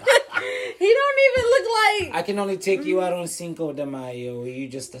 He don't even look like. I can only take you out on Cinco de Mayo. You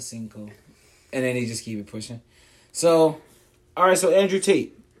just a Cinco. And then he just keep it pushing. So, alright, so Andrew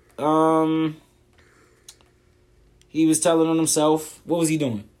Tate. He was telling on himself. What was he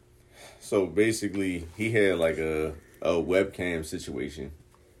doing? So basically, he had like a webcam situation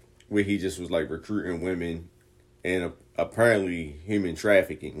where he just was like recruiting women and apparently human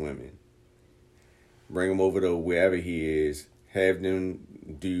trafficking women. Bring them over to wherever he is, have them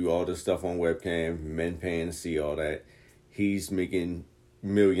do all this stuff on webcam, men paying to see all that. He's making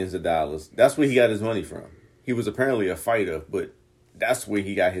millions of dollars. That's where he got his money from. He was apparently a fighter, but that's where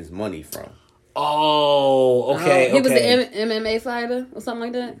he got his money from. Oh, okay. He was an MMA fighter or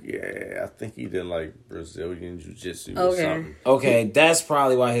something like that? Yeah, I think he did like Brazilian Jiu-Jitsu or Okay. something. Okay, that's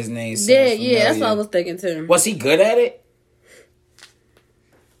probably why his name sounds Yeah, familiar. yeah, that's what I was thinking too. Was he good at it?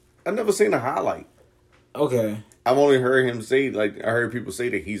 I never seen a highlight. Okay. I've only heard him say, like, I heard people say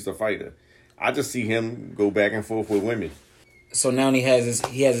that he's the fighter. I just see him go back and forth with women. So now he has his So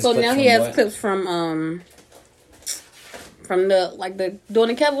clips now from he has what? clips from the doing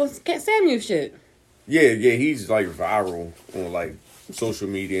the Kevin Samuel shit. Yeah, he's like viral on like social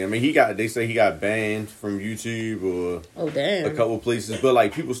media. I mean, they say he got banned from YouTube or Oh damn. a couple places, but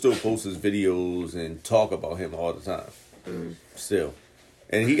like people still post his videos and talk about him all the time. Still,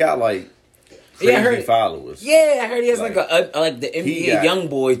 and he got like crazy followers. Yeah, I heard he has like the NBA got- young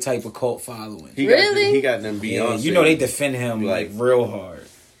boy type of cult following. Really? He got them Yeah, Beyonce. you know they defend him like real hard.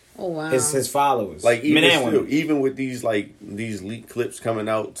 Oh wow. His followers, Like men and women. even with these leaked clips coming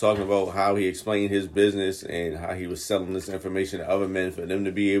out talking about how he explained his business and how he was selling this information to other men for them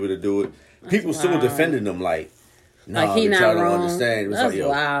to be able to do it, people still defending him like, nah, Like he they not trying to wrong. understand. It was That's like, yo,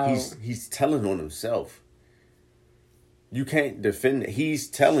 wild. he's telling on himself. You can't defend it. He's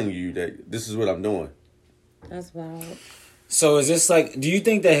telling you that this is what I'm doing. That's wild. So is this like? Do you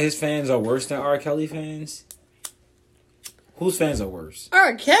think that his fans are worse than R. Kelly fans? Whose fans are worse?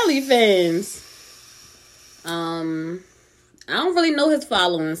 R. Kelly fans. I don't really know his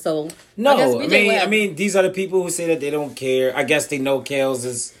following, so No, guess I BJ Webb. mean, these are the people who say that they don't care. I guess they know Kels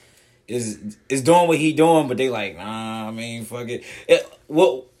is doing what he doing, but they like, nah, I mean, fuck it.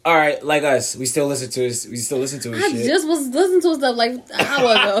 Well, all right, like us, we still listen to his. We still listen to his I shit. just was listening to his stuff like an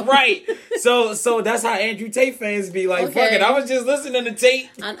hour ago. Right. So that's how Andrew Tate fans be like, Okay. fuck it. I was just listening to Tate.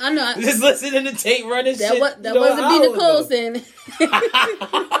 I know. Just listening to Tate running That shit. wasn't an B. hour Nicole ago. saying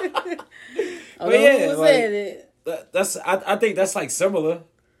it. But yeah, who like, said it? I think that's like similar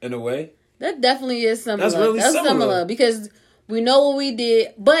in a way. That definitely is similar. That's really similar. because we know what we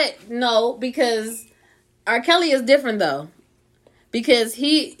did, but no, because R. Kelly is different though. Because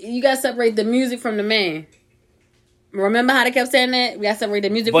you gotta separate the music from the man. Remember how they kept saying that? We gotta separate the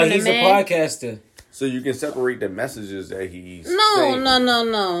music But from the he's a man. podcaster. So you can separate the messages that he's No, saying.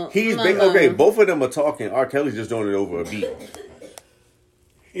 no. He's no, big, no. okay. Both of them are talking. R. Kelly's just doing it over a beat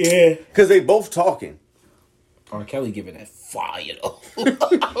Yeah. because they both talking. R. Kelly giving that fire though.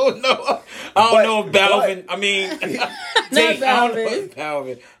 I don't know. I don't know if Balvin. I mean, Tate, I don't know if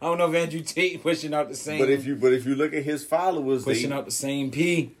Balvin. I don't know if Andrew Tate pushing out the same. But if you look at his followers, pushing out the same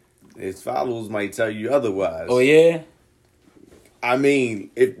P. his followers might tell you otherwise. Oh yeah. I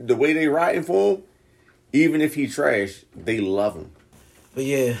mean, if the way they riding for him, even if he trash, they love him. But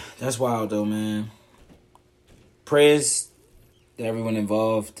yeah, that's wild though, man. Prayers to everyone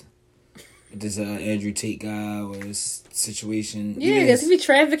involved. This Andrew Tate guy or this situation. Yeah, because he be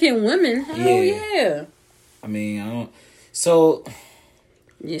trafficking women. Hell Yeah. yeah. I mean, I don't. So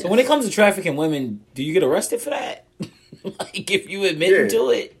Yes. So when it comes to trafficking women, do you get arrested for that? Like if you admitting to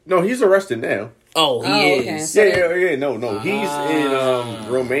it? No, he's arrested now. Oh, he okay. is. Yeah. No. He's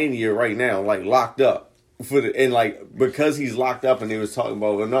in Romania right now, like locked up because he's locked up, and they was talking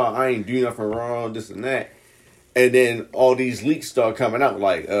about, well, no, I ain't do nothing wrong, this and that, and then all these leaks start coming out,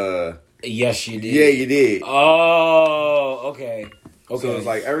 like, Yes, you did. yeah, you did. Oh, okay. Okay. So it's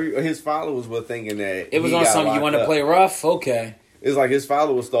like his followers were thinking that it was he on got something you locked want to up. play rough? Okay. It's like his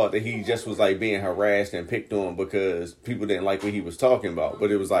followers thought that he just was like being harassed and picked on because people didn't like what he was talking about. But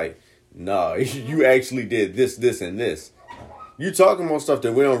it was like, nah, you actually did this, and this. You talking about stuff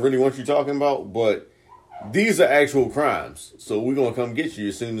that we don't really want you talking about, but these are actual crimes. So we're going to come get you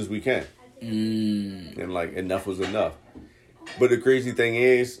as soon as we can. And like, enough was enough. But the crazy thing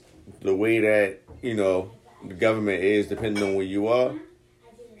is, the way that, the government is, depending on where you are,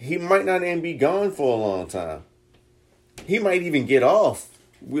 he might not even be gone for a long time. He might even get off.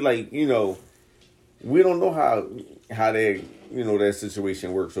 We we don't know how they, that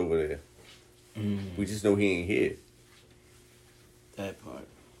situation works over there. We just know he ain't here. That part.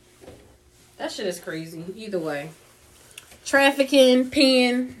 That shit is crazy. Either way. Trafficking,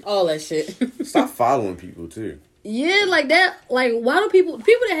 peeing, all that shit. Stop following people too. Yeah, like that. Like, why do people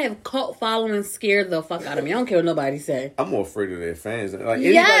that have cult following scare the fuck out of me? I don't care what nobody say. I'm more afraid of their fans. Like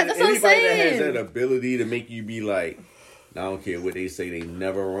Yeah, that's what I'm anybody that saying. has that ability to make you be like, I don't care what they say, they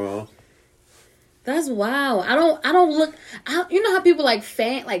never wrong. That's wild. I don't look. You know how people like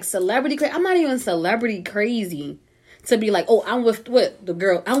celebrity crazy? I'm not even celebrity crazy to be like, oh, I'm with the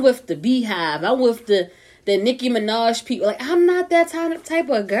girl. I'm with the Beehive. I'm with the Nicki Minaj people. Like, I'm not that type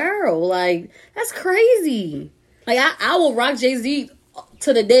of girl. Like, that's crazy. Like, I will rock Jay-Z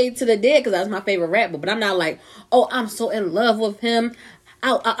to the dead because that's my favorite rapper. But I'm not like, oh, I'm so in love with him.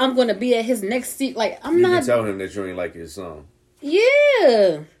 I'm going to be at his next seat. Like, I'm You not. can tell him that you ain't like his song.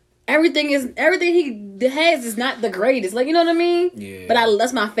 Yeah. Everything he has is not the greatest. Like, you know what I mean? Yeah. But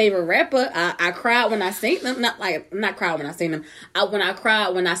that's my favorite rapper. I cried when I seen them. Not cried when I seen them. I cried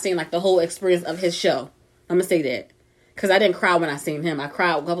when I seen like the whole experience of his show. I'm gonna say that. Because I didn't cry when I seen him. I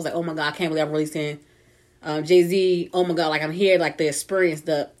cried. I was like, oh my God, I can't believe I'm really seeing Jay-Z. Oh my God, like I'm here, like the experience,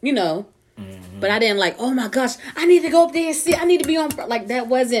 But I didn't like, oh my gosh, I need to go up there and see. I need to be on. Like, that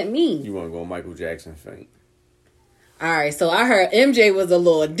wasn't me. You want to go Michael Jackson faint. All right, so I heard MJ was a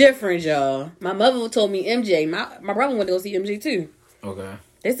little different, y'all. My mother told me MJ. My brother went to go see MJ too. Okay.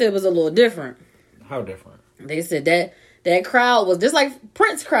 They said it was a little different. How different? They said that crowd was just like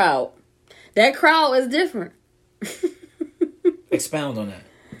Prince crowd. That crowd is different. Expound on that.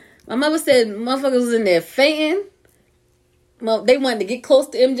 My mother said motherfuckers was in there fainting. Well, they wanted to get close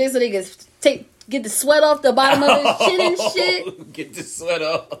to MJ so they could get the sweat off the bottom of his chin and shit. Get the sweat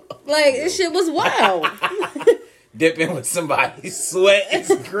off. Like, this shit was wild. Dipping with somebody's sweat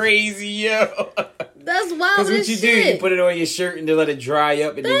is crazy, yo. That's wild Because what as you shit. do, you put it on your shirt and then let it dry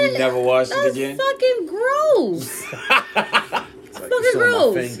up and then you never wash it again. That's fucking gross. It's like Fucking it's on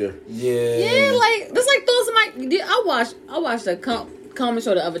gross. my finger. Yeah. Yeah, like that's like throwing somebody. I watched a comedy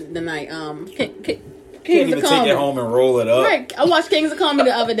show the other night. Can't Kings even of take Comedy. it home and roll it up. Right, I watched Kings of Comedy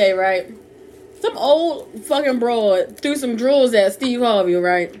the other day. Right, some old fucking broad threw some drills at Steve Harvey.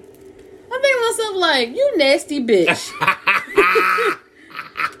 Right, I'm thinking to myself like, you nasty bitch.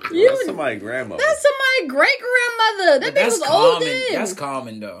 That's somebody's grandmother. That's somebody's great grandmother. That bitch was old then. That's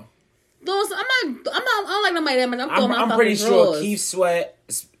common though. I don't like nobody that much. I'm pretty sure Keith Sweat,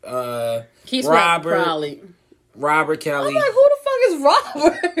 Keith Robert, Sweat, probably. Robert Kelly. I'm like, who the fuck is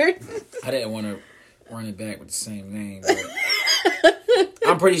Robert? I didn't want to run it back with the same name. But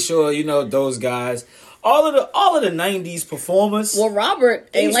I'm pretty sure those guys. All of the '90s performers. Well, Robert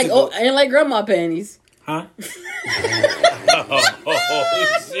ain't like grandma panties. Huh?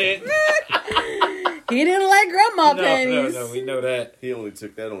 oh shit! He didn't like grandma panties. No, we know that. He only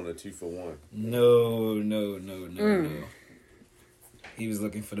took that on a 2-for-1. No. He was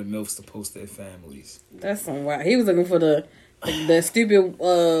looking for the MILFs to post their families. That's some wild. He was looking for the stupid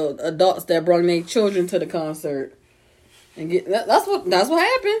adults that brought their children to the concert. And that's what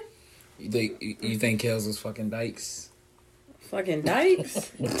happened. You think Kels was fucking dykes? Fucking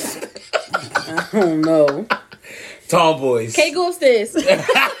dykes? I don't know. Tomboys. Kate, go upstairs.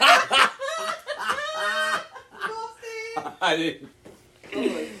 I didn't. We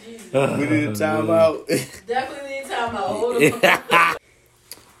need a timeout. Definitely need time out. Hold on.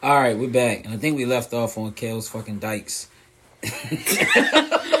 All right, we're back, and I think we left off on Kels fucking dykes.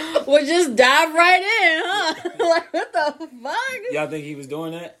 We'll just dive right in, huh? Like, what the fuck? Y'all think he was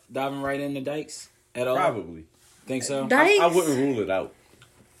doing that, diving right into dykes at all? Probably. Think so? Dykes? I wouldn't rule it out.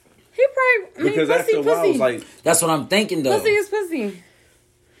 He probably Because after a while, I was like, That's what I'm thinking though. pussy is pussy.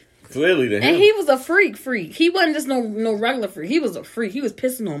 clearly to him. And he was a freak. He wasn't just no regular freak. He was a freak. He was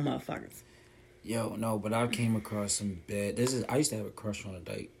pissing on motherfuckers. Yo, no, but I came across some bad. I used to have a crush on a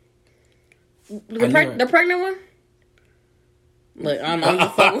dyke. The pregnant one? Look, I'm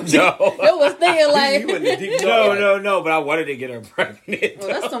just fucking with you. No. Yo was thinking like, You went to deep dark. No, but I wanted to get her pregnant. oh,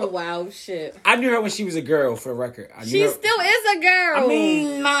 that's some wild shit. I knew her when she was a girl, for the record. She still is a girl. I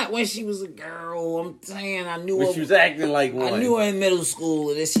mean, not when she was a girl. I'm saying I knew But her. she was acting like one. I knew her in middle school,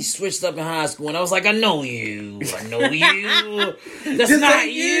 and then she switched up in high school, and I was like, I know you. I know you. That's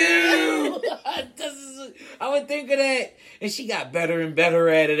not you. I would think of that. And she got better and better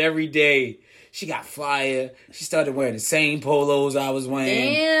at it every day. She got fire. She started wearing the same polos I was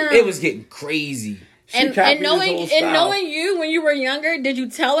wearing. Damn. It was getting crazy. and knowing you when you were younger, did you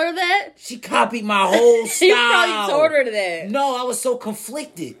tell her that? She copied my whole style. You probably told her that. No, I was so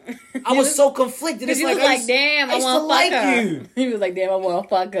conflicted. It's You was like, damn, I want to like fuck her. you. He was like, damn, I want to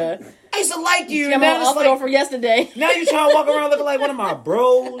fuck her. I used to like you. She got Now my it's outfit like, on from yesterday. now you trying to walk around looking like one of my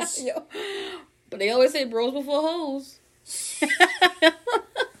bros. Yo. But they always say bros before hoes.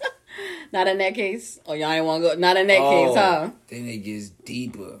 Not in that case. Oh, y'all ain't want to go. Not in that case, huh? Then it gets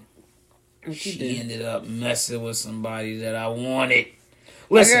deeper. What you She did? ended up messing with somebody that I wanted.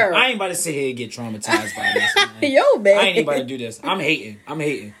 Listen, girl. I ain't about to sit here and get traumatized by this. Man. Yo, man. I ain't about to do this. I'm hating.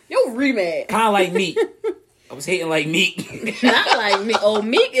 Yo, remade. Kind of like Meek. I was hating like Meek. Not like Meek. Oh,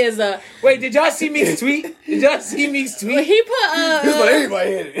 Meek is a. Wait, did y'all see Meek's tweet? Did y'all see Meek's tweet? He put everybody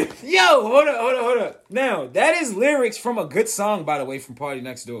hit it. Yo, hold up. Now, that is lyrics from a good song, by the way, from Party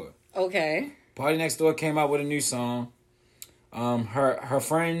Next Door. Okay. Party Next Door came out with a new song. Her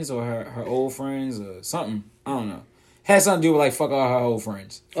friends or her old friends or something. I don't know. Had something to do with like fuck all her old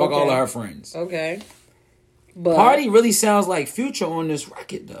friends. Fuck all of her friends. Okay. But Party really sounds like Future on this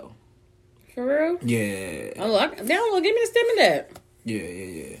record though. for real? Yeah. Oh, download. Give me the stem of that.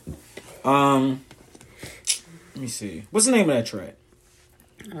 Yeah. Let me see. What's the name of that track?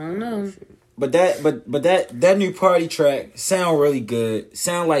 I don't know. But that new Party track sound really good.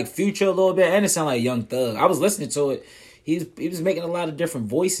 Sound like Future a little bit, and it sound like Young Thug. I was listening to it. He was making a lot of different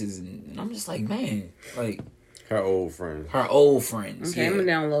voices, and I'm just like, man, like Her old friend. her old friends. Okay, yeah. I'm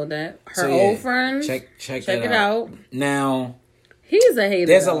gonna download that. Her So, yeah, old friends. Check Check that it out. Now, He's a hater.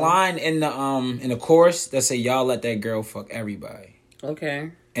 there's a though. line in the chorus that say, "Y'all let that girl fuck everybody," Okay.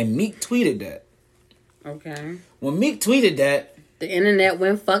 and Meek tweeted that. Okay. When Meek tweeted that, The internet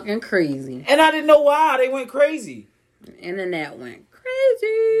went fucking crazy. and I didn't know why they went crazy. The internet went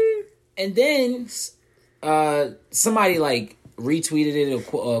crazy. And then somebody like retweeted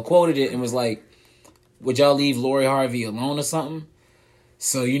it or quoted it and was like, "Would y'all leave Lori Harvey alone or something?"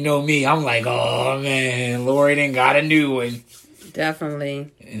 So you know me, I'm like, "Oh man, Lori done got a new one."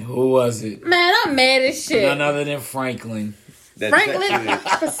 Definitely. And who was it? Man, I'm mad as shit. None other than Franklin. Franklin.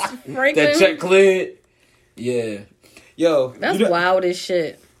 That check cleared. Yeah. Yo, That's you know, wild as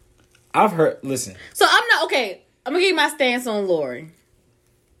shit. I've heard. Listen. So I'm not okay. I'm gonna give you my stance on Lori.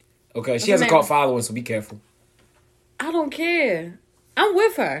 Okay, she her has a name? cult following, so be careful. I don't care. I'm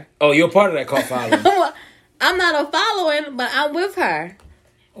with her. Oh, you're part of that cult following. I'm not a following, but I'm with her.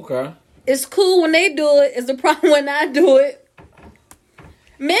 Okay. It's cool when they do it. It's the problem when I do it.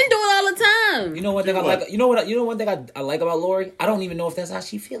 Men do it all the time. You know one thing I like. You know one thing I like about Lori. I don't even know if that's how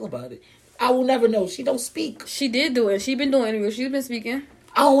she feel about it. I will never know. She don't speak. She did do it. She been doing interviews. She's been speaking.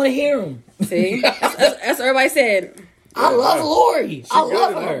 I don't want to hear him. See, that's what everybody said. I love Lori. I Good love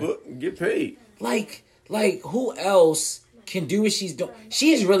in my her. book. Get paid. Like who else can do what she's doing?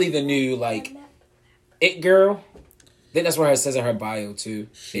 She's really the new like it girl. I think that's what it says in her bio too.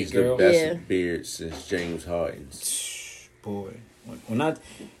 She's it girl. the best Yeah. beard since James Harden's. Boy, when I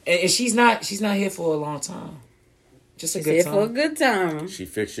and she's not here for a long time. Just a She's good here time. for a good time. She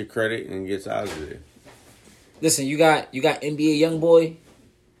fixed your credit and gets out of there. Listen, you got NBA young boy,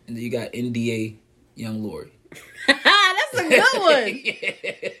 and then you got NDA young Lori. That's That's a good one.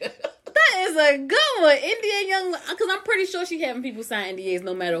 That is a good one. NDA Young, because I'm pretty sure she having people sign NDAs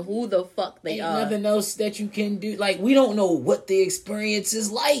no matter who the fuck they Ain't are. nothing else that you can do. Like, we don't know what the experience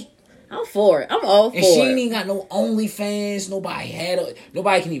is like. I'm for it. I'm all for And she it. ain't even got no OnlyFans. Nobody had her.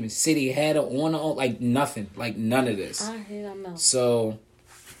 Nobody can even say they had her on her own. Like, nothing. Like, none of this. I don't know. So,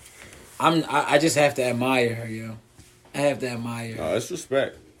 I just have to admire her, yo. I have to admire her. No, it's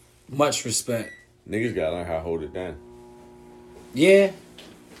respect. Much respect. Niggas gotta learn how to hold it down. Yeah.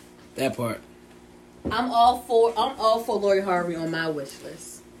 That part. I'm all for Lori Harvey on my wish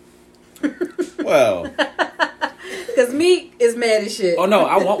list. Well, Cause Meek is mad as shit. Oh, no.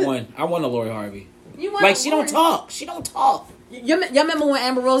 I want one. I want a Lori Harvey. You want Like, she Lori? don't talk. She don't talk. Y'all remember when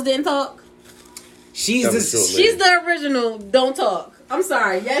Amber Rose didn't talk? She's That this. was short She's the original. Don't talk. I'm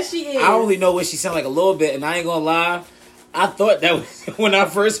sorry. Yes, she is. I only know what she sound like a little bit, and I ain't gonna lie. I thought that was when I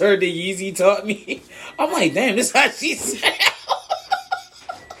first heard the Yeezy taught me. I'm like, damn, this how she sound.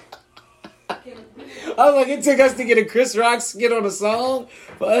 I was like, it took us to get a Chris Rock skit on a song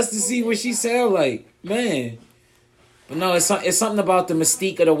for us to see what she sound like, man. But no, it's something about the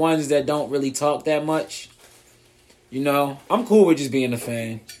mystique of the ones that don't really talk that much. You know, I'm cool with just being a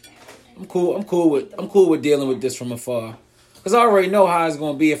fan. I'm cool with dealing with this from afar. Cause I already know how it's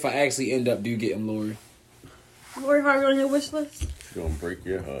gonna be if I actually end up getting Lori. Lori Harvey on your wish list? it's gonna break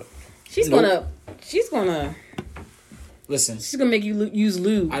your heart. She's Nope. gonna Listen, make you use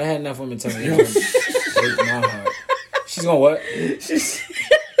lube. I had enough women tell me that. Break my heart. She's gonna what? I ain't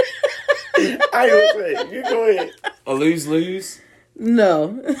gonna say it. You go ahead. A lose?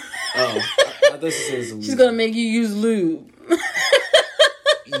 No. Oh, I thought she said it was a lose. She's gonna make you use lube.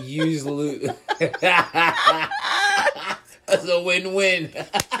 Use lose. That's a win-win. She's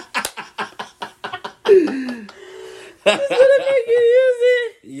gonna make you use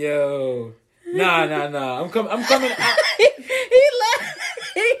it. Yo, nah. I'm coming. He laughed.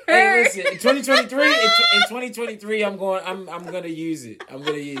 He Hey, heard. listen. In 2023, in 2023, I'm gonna use it. I'm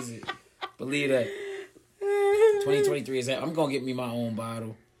gonna use it. Believe that. 2023 is that. I'm gonna get me my own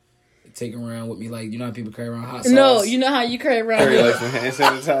bottle. Take around with me, like, you know how people carry around hot sauce. No, you know how you carry around. Carry like some hand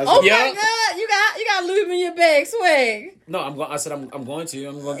sanitizer. Oh Yeah. my god, you got lube in your bag, swag. No, I'm going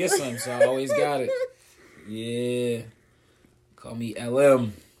to get some, so I always got it. Yeah, call me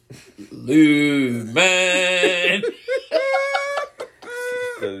LM, Lube Man.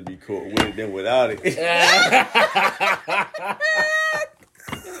 Better be caught with it than without it.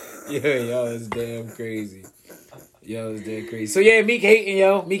 Yeah, y'all is damn crazy. So yeah, Meek hating,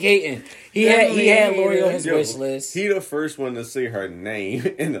 yo. Meek hating. He had Lori on his Yo, wish list. He the first one to say her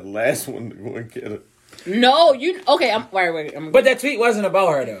name and the last one to go and get her. No, okay. I'm But that tweet wasn't about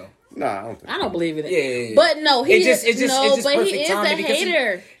her though. Nah, I don't think. I don't believe in it. Yeah. But no, he It's just but perfect he is a timing because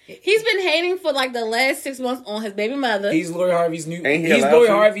hater. He's been hating for like the last 6 months on his baby mother. He's Lori Harvey's new. Ain't he He's allowed Lori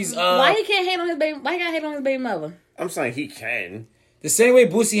to? Harvey's. Why he can't hate on his baby? Why he got hate on his baby mother? I'm saying he can. The same way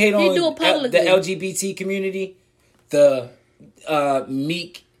Boosie hate on do it publicly. the LGBT community, the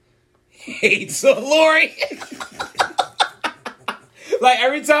Meek hates on Lori. Like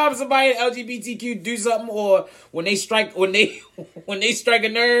every time somebody LGBTQ do something, or when they strike a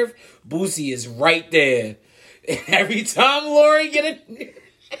nerve, Boosie is right there. And every time Lori get it,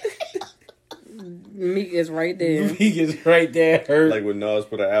 Meek is right there. Meek is right there. Hurt. Like when Nas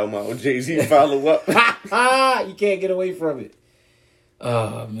put an album out on Jay-Z follow up. You can't get away from it.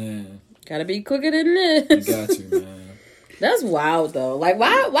 Oh man, Gotta be quicker than you this. got to, man. That's wild though. Like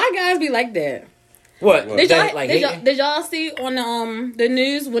why guys be like that? What? What? Did That, y'all, like, did, y'all hating? did y'all see on the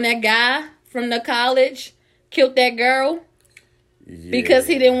news when that guy from the college killed that girl because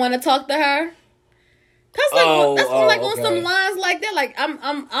he didn't want to talk to her? That's like on okay. some lines like that. Like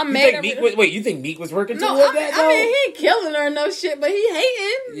I'm You mad. think Meek was, wait, you think Meek was working No, toward that? I mean he ain't killing her no shit, but he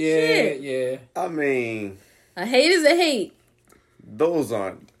hating. Yeah, Shit. yeah. I mean, A hate is a hate. those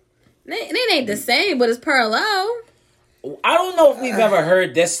aren't. They ain't the same, but it's parallel. I don't know if we've ever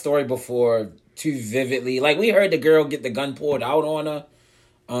heard this story before too vividly. Like, we heard the girl get the gun pulled out on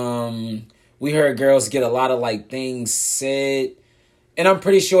her. We heard girls get a lot of, like, things said. And I'm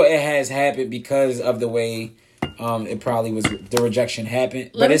pretty sure it has happened because of the way it probably was, the rejection happened.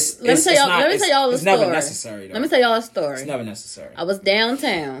 Let But me it's tell y'all the it's story. never necessary, though. Let me tell y'all a story. It's never necessary. I was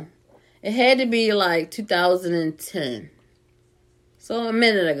downtown. It had to be like 2010. So a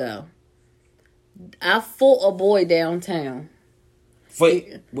minute ago. I fought a boy downtown.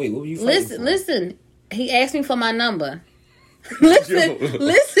 Wait, what were you fighting for? Listen. He asked me for my number. listen.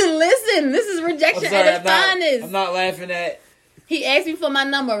 This is rejection I'm sorry, at its finest. I'm not laughing at... He asked me for my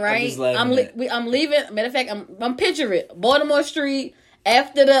number, right? just laughing at- I'm leaving. Matter of fact, I'm picture it. Baltimore Street.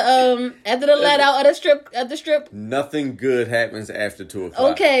 After the let out of the strip. Nothing good happens after 2:00.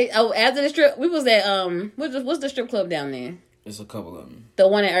 Okay. Oh, after the strip, we was at what's the strip club down there? There's a couple of them. The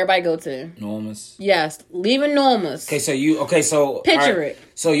one that everybody go to. Normus. Yes, leaving Normus. So Picture it.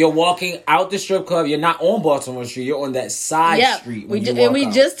 So you're walking out the strip club. You're not on Baltimore Street. You're on that side street. We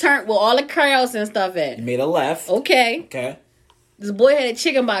just turned with all the crowds and stuff at. You made a left. Okay. Okay. This boy had a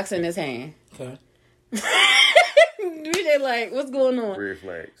chicken box in his hand. Okay. BJ like, what's going on? Red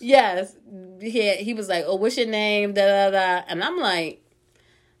flags. Yes. He was like, oh, what's your name? Da da da. And I'm like,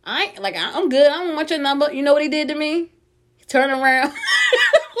 I'm good. I don't want your number. You know what he did to me? He turned around.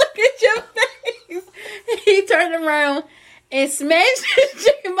 Look at your face. He turned around and smashed his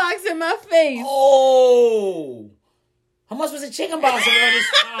chicken box in my face. Oh. How much was the chicken box around this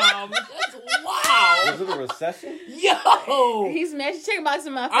time? That's wow. Was it a recession? Yo. He smashed the chicken box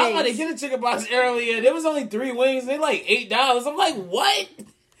in my face. I was about to get a chicken box earlier. There was only 3 wings. They like $8. I'm like, what?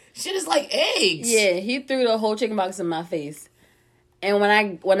 Shit is like eggs. Yeah, he threw the whole chicken box in my face. And when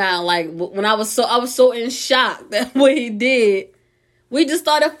I was so in shock that what he did, we just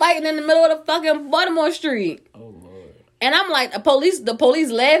started fighting in the middle of the fucking Baltimore Street. Oh Lord. And I'm like, the police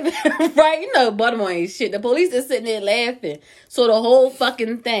laughing, right? You know, Baltimore ain't shit. The police is sitting there laughing. So the whole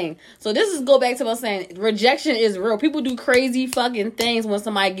fucking thing. So this is go back to what I'm saying. Rejection is real. People do crazy fucking things when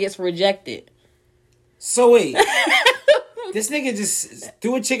somebody gets rejected. So wait. This nigga just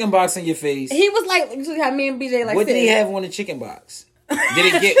threw a chicken box in your face. He was like, you see how me and BJ like. What did he have on the chicken box?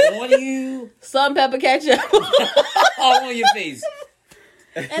 Did it get on you? Salt and pepper ketchup. All on your face.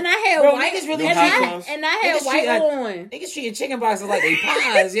 And I had Bro, white. niggas really and I had niggas white treat, on. Niggas treating chicken boxes like they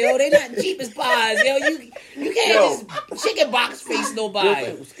pies, yo. They not cheap as pies, yo. You can't just chicken box face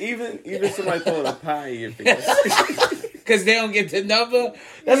nobody. Even somebody throwing a pie in your face. Cause they don't get the number.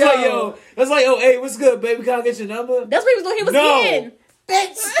 That's like, oh, hey, what's good, baby? Can I get your number? That's what he was doing. He was getting.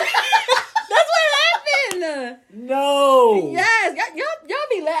 Bitch. That's what happened. No. Yes, y'all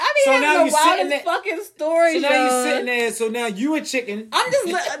be laughing. I So mean, now having you the sitting wildest there- fucking stories. So now you y'all. sitting there. So now you a chicken. I'm just.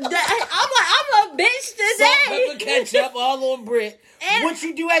 I'm a bitch Salt, today. pepper, ketchup, all on Brit. And- What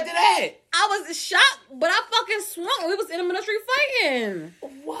you do after that? I was shocked, but I fucking swung. We was in the middle of the street fighting.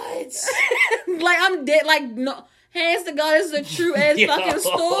 What? Like I'm dead. Like no. Hands to God, this is a true ass Yo. fucking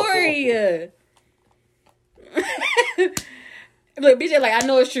story. Look, BJ, like I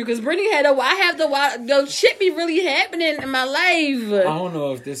know it's true because Brittany had I have the wild. Yo, shit be really happening in my life. I don't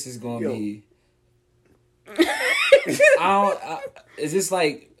know if this is gonna be. Is this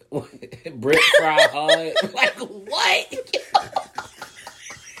like Brit fry hard? Like what?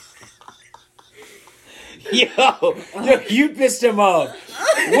 Yo, you pissed him off.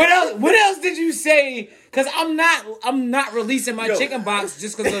 What else did you say? Cause I'm not releasing my chicken box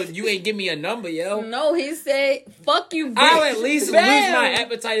just cause you ain't give me a number, yo. No, he said, "Fuck you, bitch." I'll at least Bam. lose my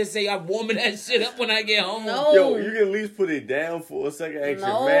appetite and say I'm warming that shit up when I get home. No. Yo, you can at least put it down for a second. Ask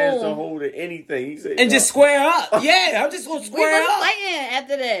your man to hold it, anything. He said, And just square up. Yeah, I'm just gonna We square was up. fighting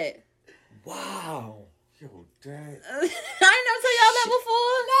after that. Wow. Yo, dang. I ain't never tell y'all that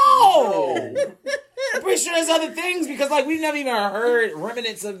before. No. I'm pretty sure there's other things because like we've never even heard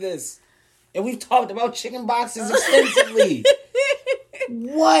remnants of this. And we've talked about chicken boxes extensively.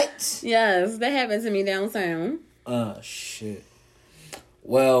 What? Yes, that happened to me downtown. Shit.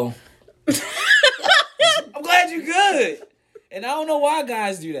 Well, I'm glad you're good. And I don't know why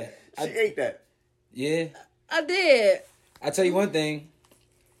guys do that. She ate that. Yeah. I did. I tell you one thing.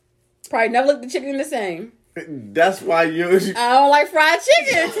 Probably never looked the chicken the same. That's why you. I don't like fried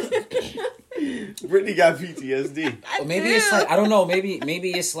chicken. Brittany got PTSD. Or maybe it's like I don't know. Maybe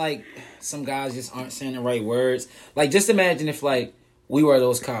it's like some guys just aren't saying the right words. Like just imagine if like we were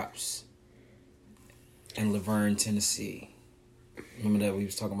those cops in Laverne, Tennessee. Remember that we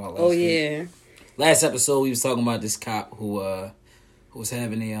was talking about last week? Yeah. Last episode we was talking about this cop who was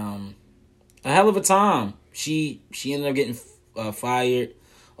having a hell of a time. She ended up getting fired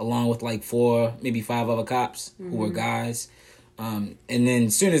along with like 4, maybe 5 other cops who were guys. And then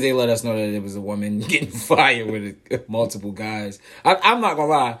as soon as they let us know that it was a woman getting fired with multiple guys, I'm not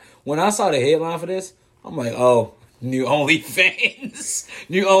gonna lie. When I saw the headline for this, I'm like, oh, new OnlyFans,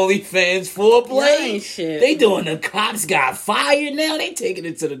 full play. Nice shit. They doing the cops got fired now. They taking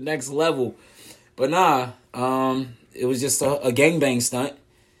it to the next level. But nah, it was just a gangbang stunt,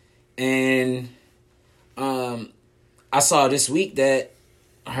 and I saw this week that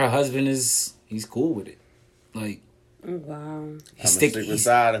her husband he's cool with it, like. Wow.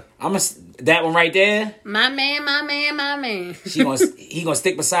 Beside her. That one right there. My man. He gonna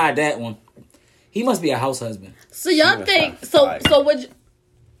stick beside that one. He must be a house husband. So y'all think so would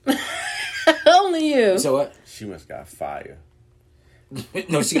you, only you. So what? She must got fire.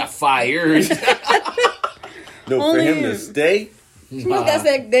 No, she got fired. No, for Only him to him. stay, She must got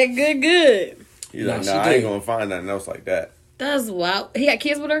that good. he's Nah, like, she nah, I did. ain't gonna find nothing else like that. That's wild. He got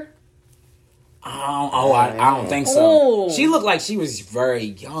kids with her? I don't think so. Oh. She looked like she was very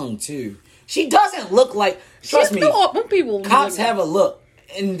young too. She doesn't look like. Trust me, When people cops have a look,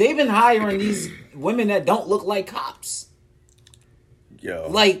 and they've been hiring these women that don't look like cops. Yo,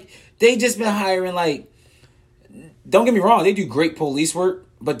 Like they just been hiring like. Don't get me wrong, they do great police work,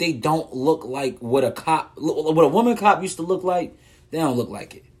 but they don't look like what a woman cop used to look like. They don't look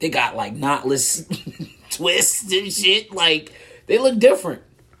like it. They got like knotless twists and shit. Like they look different.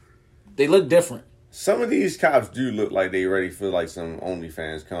 They look different. some of these cops do look like they ready for like some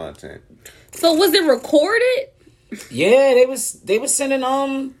OnlyFans content. So was it recorded? Yeah, they was sending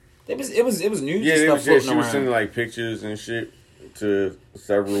it was news Yeah, and stuff floating she was around. sending like pictures and shit to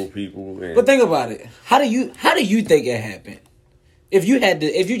several people. And But think about it. How do you think it happened? If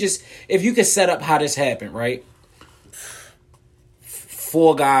you could set up how this happened, right?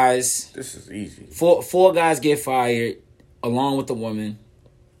 Four guys this is easy. Four guys get fired along with the woman.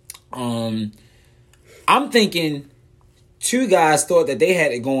 I'm thinking two guys thought that they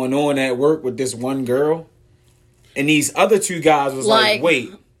had it going on at work with this one girl, and these other two guys was like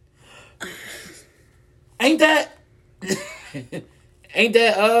wait, ain't that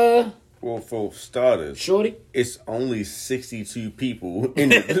Well, for starters, shorty it's only 62 people in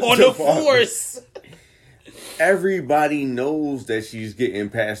the on the department. force? Everybody knows that she's getting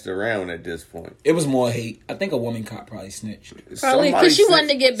passed around at this point. It was more hate. I think a woman cop probably snitched. Probably, 'cause she wanted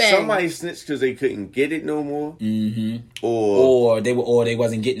to get back. Somebody snitched because they couldn't get it no more, Or they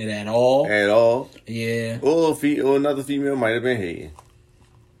wasn't getting it at all. at all, Yeah. or another female might have been hating.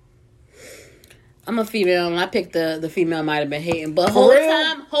 I'm a female and I picked the female might have been hating. But For whole real?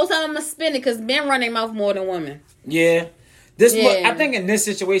 time I'm gonna spin it because men run their mouth more than women. Yeah. Yeah. I think in this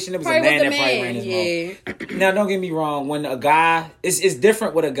situation it was Probably a man was the that probably man, ran his yeah. mouth. Now don't get me wrong, when a guy it's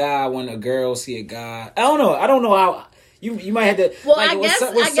different with a guy when a girl see a guy. I don't know how you might have to Well, like, I with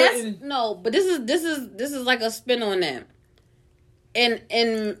guess certain- no, but this is like a spin on that.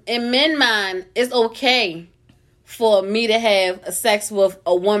 In men mind, it's okay for me to have a sex with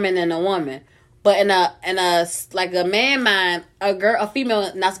a woman and a woman. But in a like a man mind, a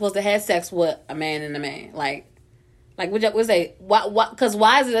female not supposed to have sex with a man and a man. Like what say? Why? Because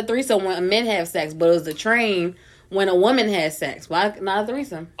why is it a threesome when men have sex, but it was a train when a woman has sex? Why not a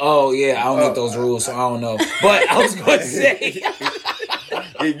threesome? Oh yeah, I don't make those rules, so I don't know. But I was going to say,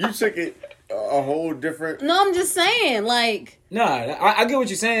 Yeah, you took it a whole different. No, I'm just saying, like. nah, I get what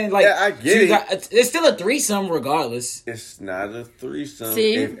you're saying. Like, Yeah, I get it. It's still a threesome regardless. It's not a threesome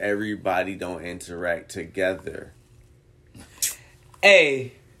See? if everybody don't interact together.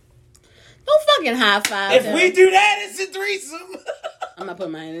 Hey, Don't fucking high five. if we do that, it's a threesome. I'm not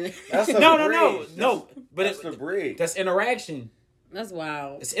putting mine in it. That's a No. But That's the bridge. that's interaction. That's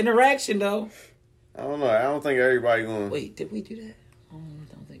wild. It's interaction though. I don't know. I don't think everybody going. Wait, did we do that? I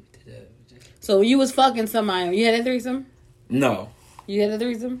don't think we did that. So you was fucking somebody. You had a threesome? No, You had a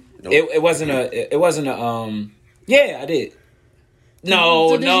threesome? Nope. it wasn't a. Yeah, I did. No,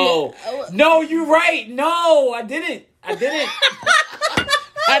 So did no, you- no. You right. No, I didn't. I didn't.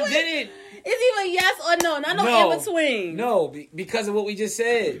 It's either yes or no. Not no, No. in between. No, because of what we just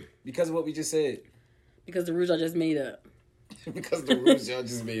said. Because Because the rules are just made up. because the rules y'all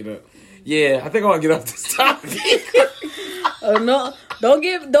just made up. Yeah, I think I want to get off this topic. Oh no! Don't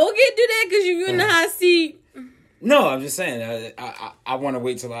do that because you in the hot seat. No, I'm just saying. I want to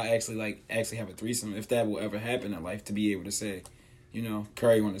wait till I actually have a threesome, if that will ever happen in life, to be able to say,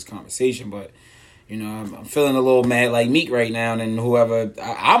 carry on this conversation. But I'm feeling a little mad like Meek right now, and whoever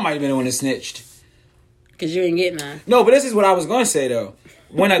I might have been the one that snitched. Because you ain't getting none. No, but this is what I was going to say though.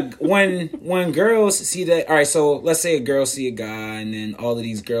 When girls see that, all right. So let's say a girl see a guy, and then all of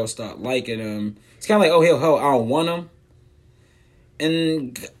these girls start liking him. It's kind of like, oh hell, I don't want him.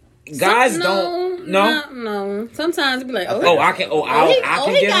 And guys don't. No. Sometimes it be like, I can.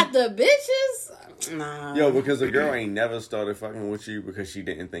 he get got him. the bitches. Nah. Yo, because a girl ain't never started fucking with you because she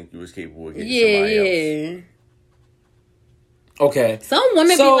didn't think you was capable of getting somebody else. Yeah. Okay. Some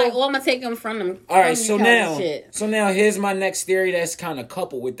women So- be like, "Oh, I'm gonna take them from them." All right, from you so kind of now, shit. here's my next theory that's kind of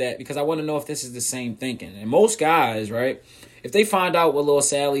coupled with that, because I want to know if this is the same thinking. And most guys, right, if they find out what Lil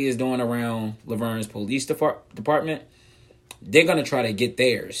Sally is doing around Laverne's police department, they're gonna try to get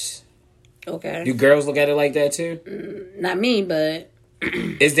theirs. Okay. Do girls look at it like that too? Not me, but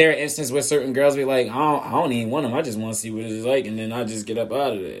Is there an instance where certain girls be like, I don't even want him, I just want to see what it's like, and then I just get up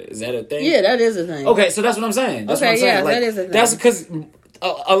out of there? Is that a thing? yeah, that is a thing. Okay, so that's what I'm saying. That's Okay, what I'm saying. yeah, Like, that is a thing. That's because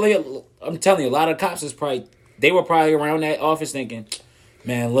I'm telling you, a lot of cops is probably they were probably around that office thinking,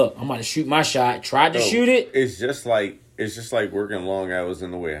 man, look, I'm about to shoot my shot. Tried to shoot it. It's just like working long hours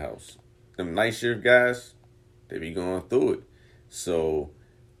in the warehouse. Them night shift guys, they be going through it. So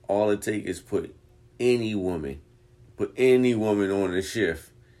all it take is put any woman on the shift.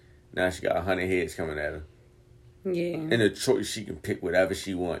 Now she got 100 heads coming at her. Yeah. And a choice, she can pick whatever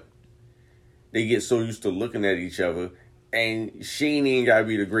she want. They get so used to looking at each other, and she ain't even gotta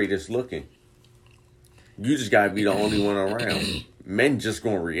be the greatest looking. You just gotta be the only one around. Men just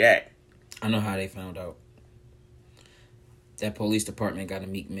gonna react. I know how they found out. That police department got a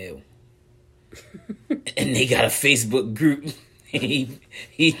Meek Mill. And they got a Facebook group. He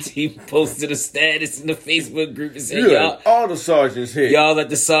posted a status in the Facebook group and said, Yeah, all the sergeants hit. y'all let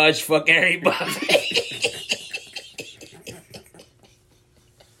the Sarge fuck everybody.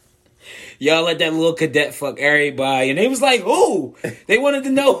 Y'all let that little cadet fuck everybody. And they was like, who? They wanted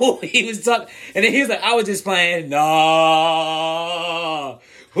to know who he was talking. And then he was like, I was just playing. No.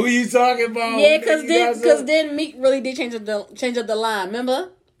 Who you talking about? Yeah, because then Meek really did change up the line.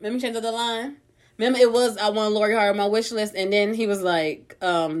 Remember he changed up the line? Remember it was, I want Lori Harvey on my wish list. And then he was like,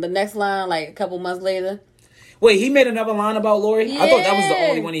 the next line, like a couple months later. Wait, he made another line about Lori? Yeah. I thought that was the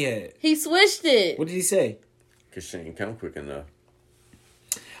only one he had. He switched it. What did he say? Because she ain't come quick enough.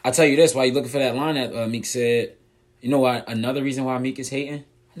 I'll tell you this, while you looking for that line that Meek said, you know what, another reason why Meek is hating?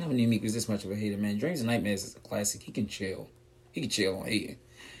 I never knew Meek was this much of a hater, man. Dreams and Nightmares is a classic. He can chill. He can chill on hating.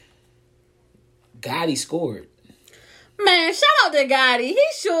 Gotti scored. Man, shout out to Gotti. He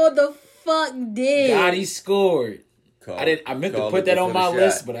sure the fuck did. Gotti scored. I meant to put that on my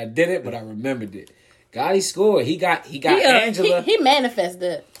list, but I didn't, but I remembered it. Gotti scored. He got Angela. He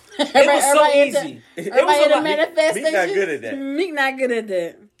manifested. It was so easy. Everybody in the manifestation. Meek not good at that. Meek not good at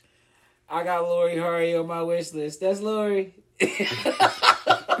that. I got Lori Harvey on my wish list. That's Lori.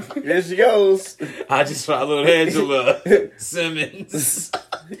 Here she goes. I just followed Angela Simmons.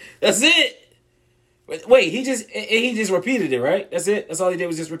 That's it. Wait, he just repeated it, right? That's it. That's all he did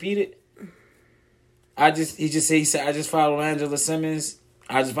was just repeat it. He said I just followed Angela Simmons.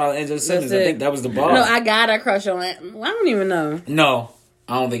 I think that was the bar. No, I got a crush on it. Well, I don't even know. No,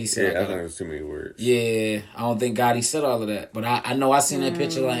 I don't think he said Yeah, I that. think it was too many words. Yeah, I don't think Gotti said all of that. But I know I seen that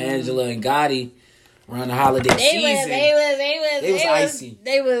picture of Angela and Gotti around the holiday season. They was icy.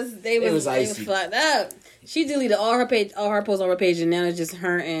 They was icy. fucked up. She deleted all her posts on her page, and now it's just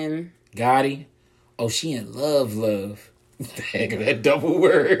her and Gotti. Oh, she in love. Heck of that double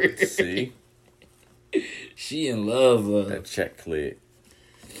word. See? She in love. That check cleared.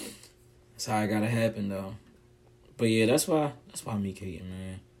 That's how it gotta happen, though. But yeah, that's why Meek hating,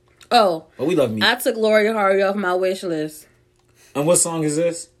 man. oh, But we love Meek. I took Lori Harvey off my wish list. And what song is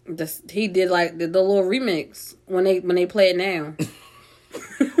this? He did like the little remix when they play it now.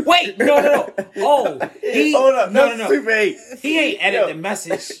 Wait, no. Oh, Hold up, no. Super 8. He ain't edit the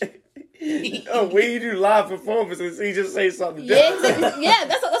message. Oh, when you do live performances, he just say something Yeah, different. yeah,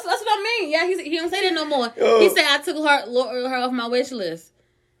 that's what I mean. Yeah, he don't say that no more. Yo. He said I took her off my wish list.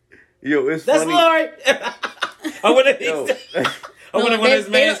 Yo, it's That's funny. Lori. I wonder Yo. when his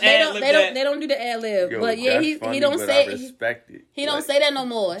man's ad libbed that. They don't do the ad lib. Yo, But yeah, that's he funny, don't but say I respect it. he don't Like, say that no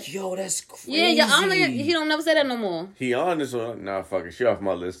more. Yo, that's crazy. Yeah, I don't think he don't never say that no more. He honest or nah? Fuck it, she off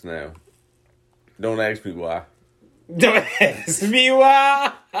my list now. Don't ask me why. Don't ask me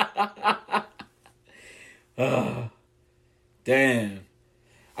why. Damn.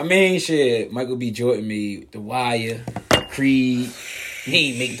 I mean, shit. Michael B. Jordan made The Wire, Creed. He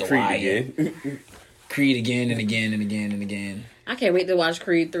ain't make The Creed Wire. again. Creed again and again and again and again. I can't wait to watch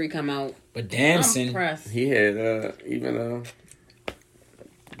Creed 3 come out. But I'm Damson, impressed. He had even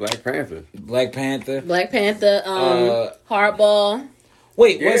Black Panther. Black Panther. Black Panther, Hardball.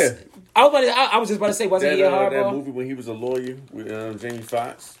 Wait, Yeah. I was just about to say, wasn't he a That hardball? movie when he was a lawyer with Jamie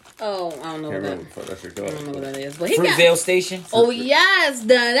Foxx. Oh, I don't know Can't what remember that. what that shit I don't know what called. that is. But he Fruitvale got. Station. Oh yes,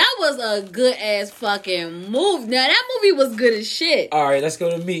 that was a good ass fucking move. Now that movie was good as shit. All right, let's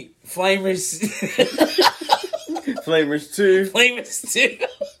go to Meek. Flamers. Flamers 2. Flamers 2.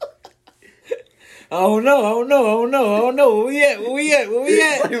 Oh no. Where we at?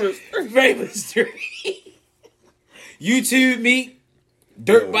 Flamers 3. Flamers 3. YouTube Meek.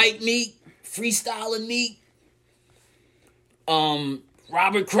 Dirt Yo. Bike Meek. Freestyler Meek.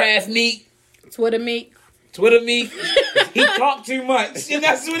 Robert Kraft Meek. Twitter Meek. Twitter Meek. He talked too much. And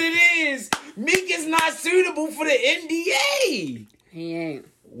that's what it is. Meek is not suitable for the NDA. He ain't.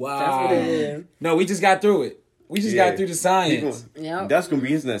 Wow. That's what it is. No, we just got through it. We just got through the science. Yep. That's gonna be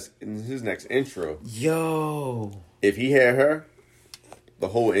his next intro. Yo. If he had her, the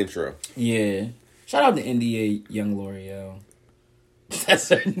whole intro. Yeah. Shout out to NDA Young Lori, yo. That's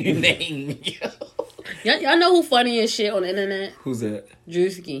her new name, yo. Y'all know who funny as shit on the internet? Who's that?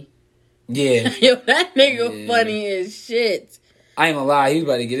 Drewski. Yeah. Yo, that nigga Yeah. funny as shit. I ain't gonna lie, he was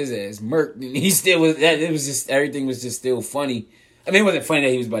about to get his ass murked. And he still was that. It was just everything was just still funny. I mean, it wasn't funny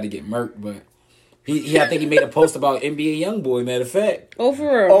that he was about to get murked, but I think he made a post about NBA YoungBoy. Matter of fact, Oh,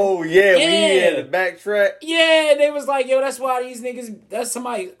 for real. Oh yeah, when he Yeah. had the backtrack. yeah, they was like, yo, that's why these niggas. That's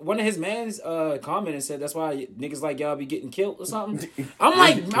somebody. One of his mans commented and said that's why niggas like y'all be getting killed or something. I'm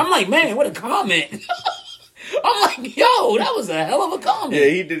like, man, what a comment. I'm like, yo, that was a hell of a comment. Yeah,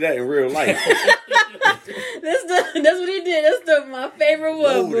 he did that in real life. That's what he did. That's my favorite one,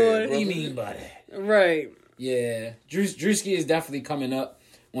 Whoa boy. there, What do you mean by that? Right. Yeah, Drewski is definitely coming up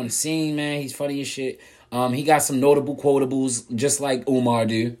on the scene, man. He's funny as shit. He got some notable quotables, just like Umar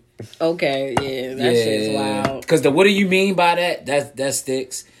do. Okay, yeah, that shit's wild. Because the what do you mean by that? That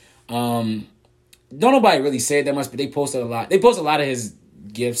sticks. Don't nobody really say it that much, but they posted a lot. They post a lot of his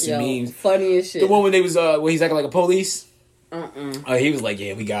gifts Yo, and memes. funny as shit. The one when they was where he's acting like a police. He was like,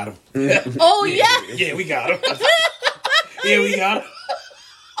 "Yeah, we got him. Oh, yeah. Yeah, we got him. Yeah, we got him."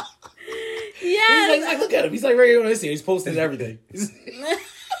 Yes. He's like, look at him. He's like right here on this here. He's posting everything.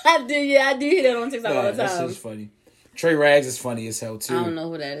 I do hear that on TikTok all the That time. shit's funny. Trey Rags is funny as hell too. I don't know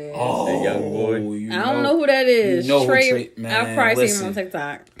who that is. Oh, The young boy. you I don't know who that is. You know who Trey, Trey- man, I've probably seen him on listen.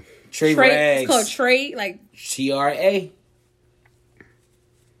 TikTok. Trey Trey, Rags. it's called Trey. Like, TRA.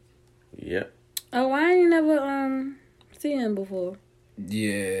 Yep. oh, I ain't never seen him before.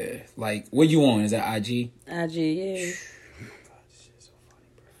 Yeah, like what you on? Is that IG? IG, yeah.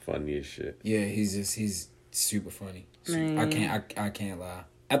 Funny as shit. Yeah, he's super funny. Man. I can't lie.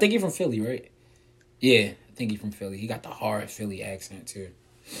 I think he's from Philly, right? Yeah, I think he's from Philly. He got the hard Philly accent too.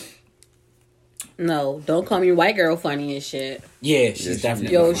 No, don't call me white girl funny as shit. Yeah, she's she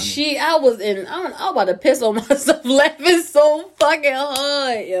definitely Yo, funny. I was about to piss on myself laughing so fucking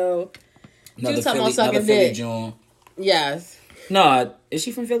hard, yo. Another was talking about Philly, sucking another Philly dick. John. Yes. Nah, is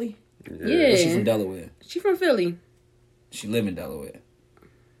she from Philly? Yeah. Or she from Delaware? She from Philly. She live in Delaware.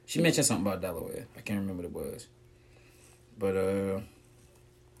 She mentioned something about Delaware. I can't remember what it was. But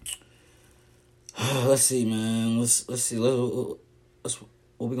let's see, man. Let's see. Let's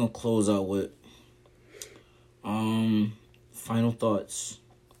what we gonna close out with? Final thoughts.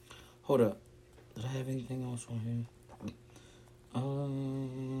 Hold up. Did I have anything else on here?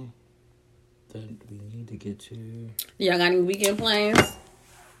 That we need to get to. Y'all got any weekend plans?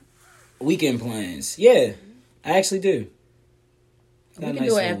 Weekend plans. Yeah, I actually do. Got a We can nice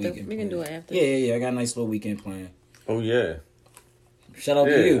do it little after. weekend We can do plan. it after. Yeah. I got a nice little weekend plan. Oh yeah. Shout out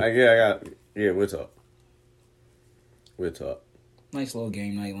to you. We'll talk. We'll talk. Nice little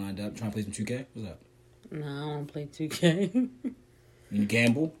game night lined up. Trying to play some 2K? What's up? No, I don't play 2K. You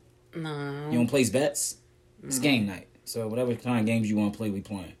gamble? No. You don't place bets? It's game night. So whatever kind of games you want to play, we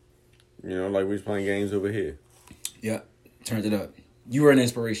playing. You know, like we was playing games over here. Yep. Turned it up. You were an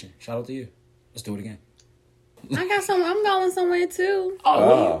inspiration. Shout out to you. Let's do it again. I got some. I'm going somewhere too.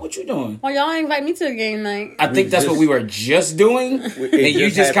 Oh, what you doing? Well, y'all invite me to a game night. I think that's what we were just doing. And you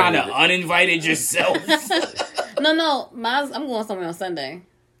just kind of happened. uninvited yourself. No. I'm going somewhere on Sunday.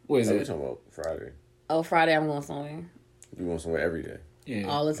 What is Oh, we it? talking about Friday. Oh, Friday I'm going somewhere. You going somewhere every day. Yeah.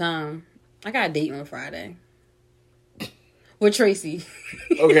 All the time. I got a date on Friday. With Tracy.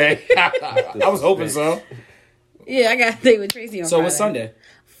 Okay. I was hoping so. Yeah, I got a date with Tracy on So Friday. what's Sunday?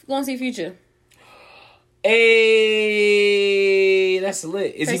 Going to see Future. Hey, that's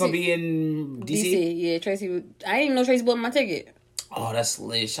lit. Is he Tracy- gonna be in DC? DC. Yeah, Tracy. I didn't even know Tracy bought my ticket. Oh, that's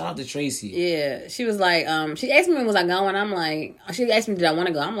lit. Shout out to Tracy. Yeah, she was like, she asked me was I going. I'm like, she asked me did I want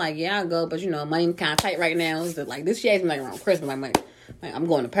to go. I'm like, yeah, I'll go, but money kind of tight right now. It's like this. She asked me like around Christmas. Like I'm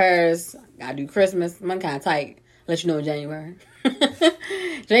going to Paris. I do Christmas. Money kind of tight. Let you know in January.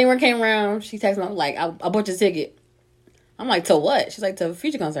 January came around. She texted me like, I bought your ticket. I'm like, to what? She's like, to a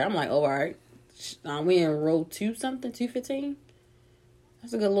Future concert. I'm like, oh, all right. We in row 215.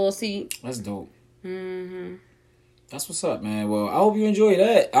 That's a good little seat. That's dope. Mm-hmm. That's what's up, man. Well, I hope you enjoy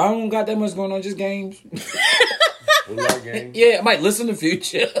that. I don't got that much going on, just games. We like games. Yeah, I might listen to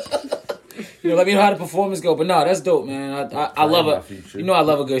Future. Let me know how the performance go. But no, that's dope, man. I love my it. Future. I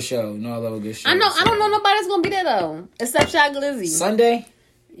love a good show. I love a good show. I know. I don't know nobody that's gonna be there though, except Shy Glizzy. Sunday,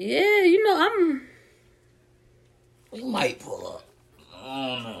 Yeah, I'm. we might pull up. I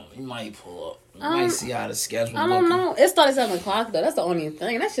don't know. We might pull up. We might see how the schedule. I don't know. It started 7:00 though. That's the only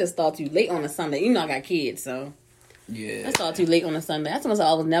thing. That shit start too late on a Sunday. I got kids, so Yeah. that start too late on a Sunday. That's why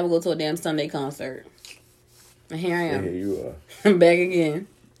I would never go to a damn Sunday concert. And here I Yeah, am, you are. I'm back again.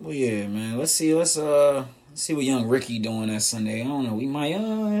 Well, yeah, man. Let's see what young Ricky doing that Sunday. I don't know. We might.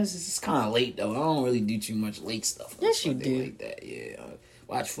 It's kind of late though. I don't really do too much late stuff. on Yes, you Sunday do. like that. Yeah,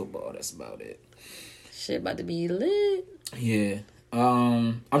 watch football. That's about it. Shit about to be lit. Yeah.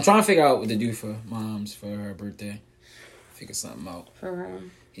 I'm trying to figure out what to do for moms for her birthday. Figure something out. For real.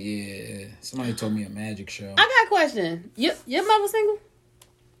 Yeah. Somebody told me a magic show. I got a question. Your mother single?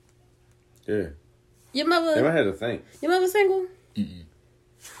 Yeah. Your mother? Never had to think. Your mother single? Mm-mm.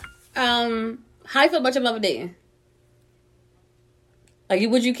 How you feel about your mother dating? Like,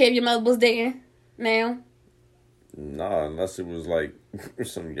 would you care if your mother was dating now? Nah, unless it was like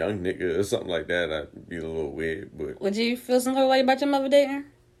some young nigga or something like that, I'd be a little weird. But Would you feel some kind of way about your mother dating?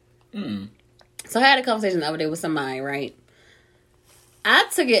 So I had a conversation the other day with somebody, right? I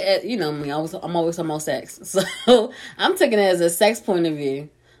took it as, you know me, I'm always talking about sex. So I'm taking it as a sex point of view.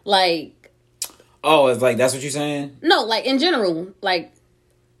 Like, Oh, it's like, that's what you're saying? no, like in general, like,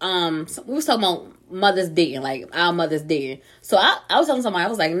 so we was talking about mothers dating, like our mothers dating. So I was telling somebody, I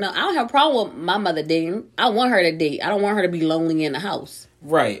was like, no, I don't have a problem with my mother dating. I want her to date. I don't want her to be lonely in the house.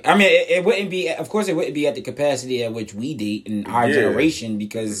 Right. I mean, it wouldn't be, of course, it wouldn't be at the capacity at which we date in our Yeah. generation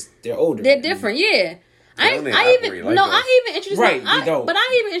because they're older. They're different, yeah. I don't even operate like that. I even introduced Right, we don't. but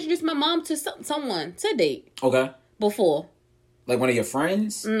I even introduced my mom to someone to date Okay. before. Like one of your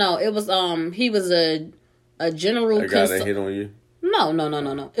friends? No, it was he was a general a guy that hit on you.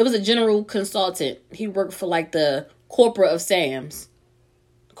 No. It was a general consultant. He worked for like the corporate of Sam's.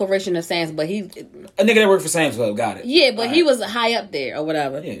 Corporation of Sam's, but he A nigga that worked for Sam's Club, got it. yeah, but All he right. was high up there or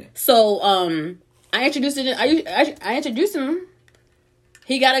whatever. Yeah. So I introduced it. I introduced him.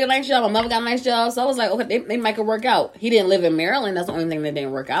 He got a nice job. My mother got a nice job. So I was like, okay, they might could work out. He didn't live in Maryland. That's the only thing that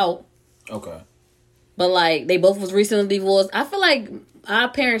didn't work out. Okay. But like they both was recently divorced. I feel like our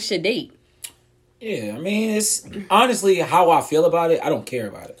parents should date. Yeah, I mean, it's honestly how I feel about it. I don't care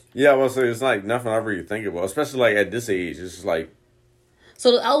about it. Yeah, I was say it's like nothing I really think about, especially like at this age. It's just like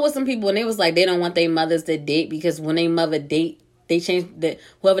So I was with some people and they was like they don't want their mothers to date because when they mother date, they change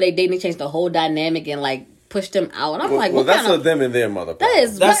whoever they date, they change the whole dynamic and like push them out. And I'm like, well, what that's kind a of them and their mother. that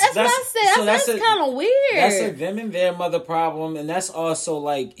is That's- that's what I that's- said. so That's that's a- kind of weird. That's a them and their mother problem, and that's also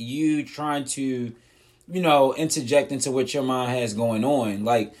like you trying to, interject into what your mom has going on.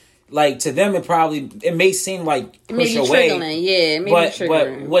 Like to them, it may seem like push maybe away. triggering, yeah, maybe But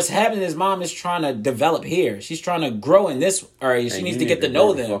triggering. what's happening is mom is trying to develop here. She's trying to grow in this area. She And needs you to get need to to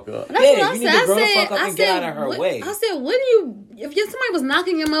know grow the them. fuck up. That's Yeah, what I you need said. to grow I the said, fuck up I and get said, out of her what- way. I said, wouldn't you, if somebody was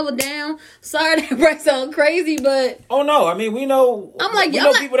knocking your mother down, sorry that might sound crazy, but Oh no! I mean, we know. I'm like, we I'm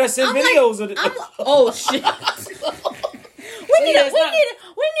know like- people that send I'm like- videos of it. oh shit. We need an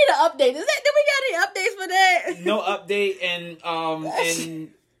update. Do we got any updates for that? No update, and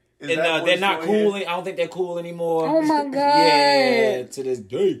Is that they're what's not going cool. here? I don't think they're cool anymore. Oh my God. Yeah, to this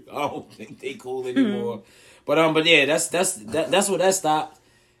day, I don't think they cool anymore. But yeah, that's what that stopped.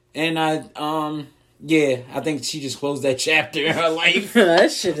 And I think she just closed that chapter in her life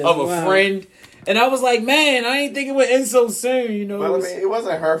That shit is of a wild. friend. And I was like, man, I ain't think it would end so soon. Well, I mean, it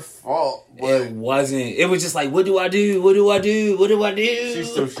wasn't her fault, but It wasn't. It was just like, what do I do? What do I do? What do I do? she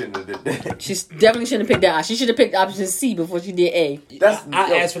still shouldn't have did that. She definitely shouldn't have picked that. She should have picked option C before she did A. That's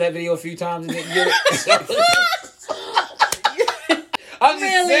I asked for that video a few times and didn't get it. I'm just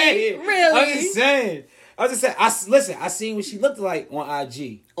Really? saying. Really? I'm just saying. I seen what she looked like on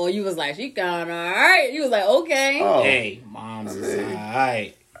IG. Or you was like, she kind of alright. You was like, okay. Oh, Hey, mom's is mean-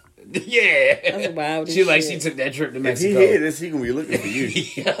 alright. Yeah. That's wild as She like shit. she took that trip to if he Mexico. hear this, he gonna be looking for you.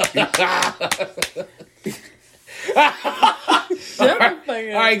 Shut the fuck up. All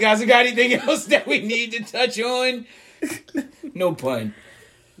right, guys. We got anything else that we need to touch on? No pun.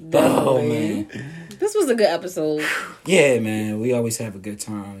 Oh man. This was a good episode. Yeah, man. We always have a good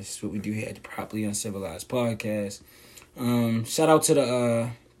time. This is what we do here at the Properly Uncivilized Podcast. Shout out to the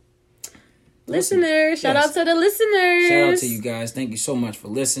Listeners. Shout Yes. out to the listeners. shout out to you guys. Thank you so much for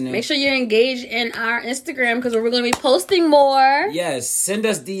listening. Make sure you're engaged in our Instagram because we're going to be posting more. Yes, send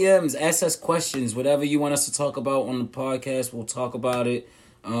us DMs, ask us questions, whatever you want us to talk about on the podcast, we'll talk about it.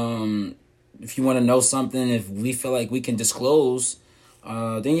 If you want to know something, if we feel like we can disclose,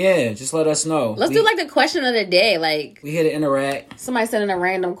 then yeah, just let us know. Let's do like the question of the day. Like we here to interact. somebody sending a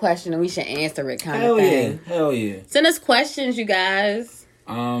random question and we should answer it kind Hell of yeah, thing. hell yeah. Send us questions, you guys.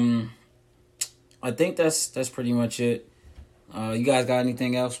 I think that's pretty much it. You guys got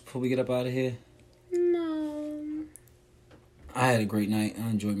anything else before we get up out of here? No. I had a great night. I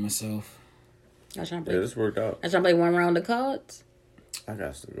enjoyed myself. I trying to Yeah, play. this worked out. I trying to play one round of cards. I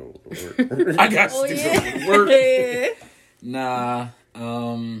got to go to work. I got Oh to yeah. work. Nah.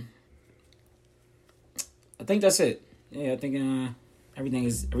 I think that's it. Yeah, I think everything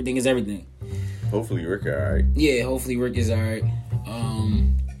is everything. Hopefully, Rick all right. Yeah, hopefully Rick is alright.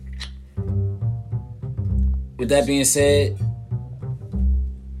 With that being said,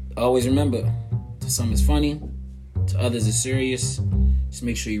 always remember to some is funny, to others it's serious. Just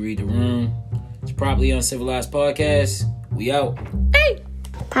make sure you read the room. It's Properly Uncivilized Podcast. We out.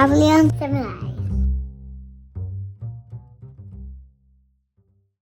 Properly Uncivilized.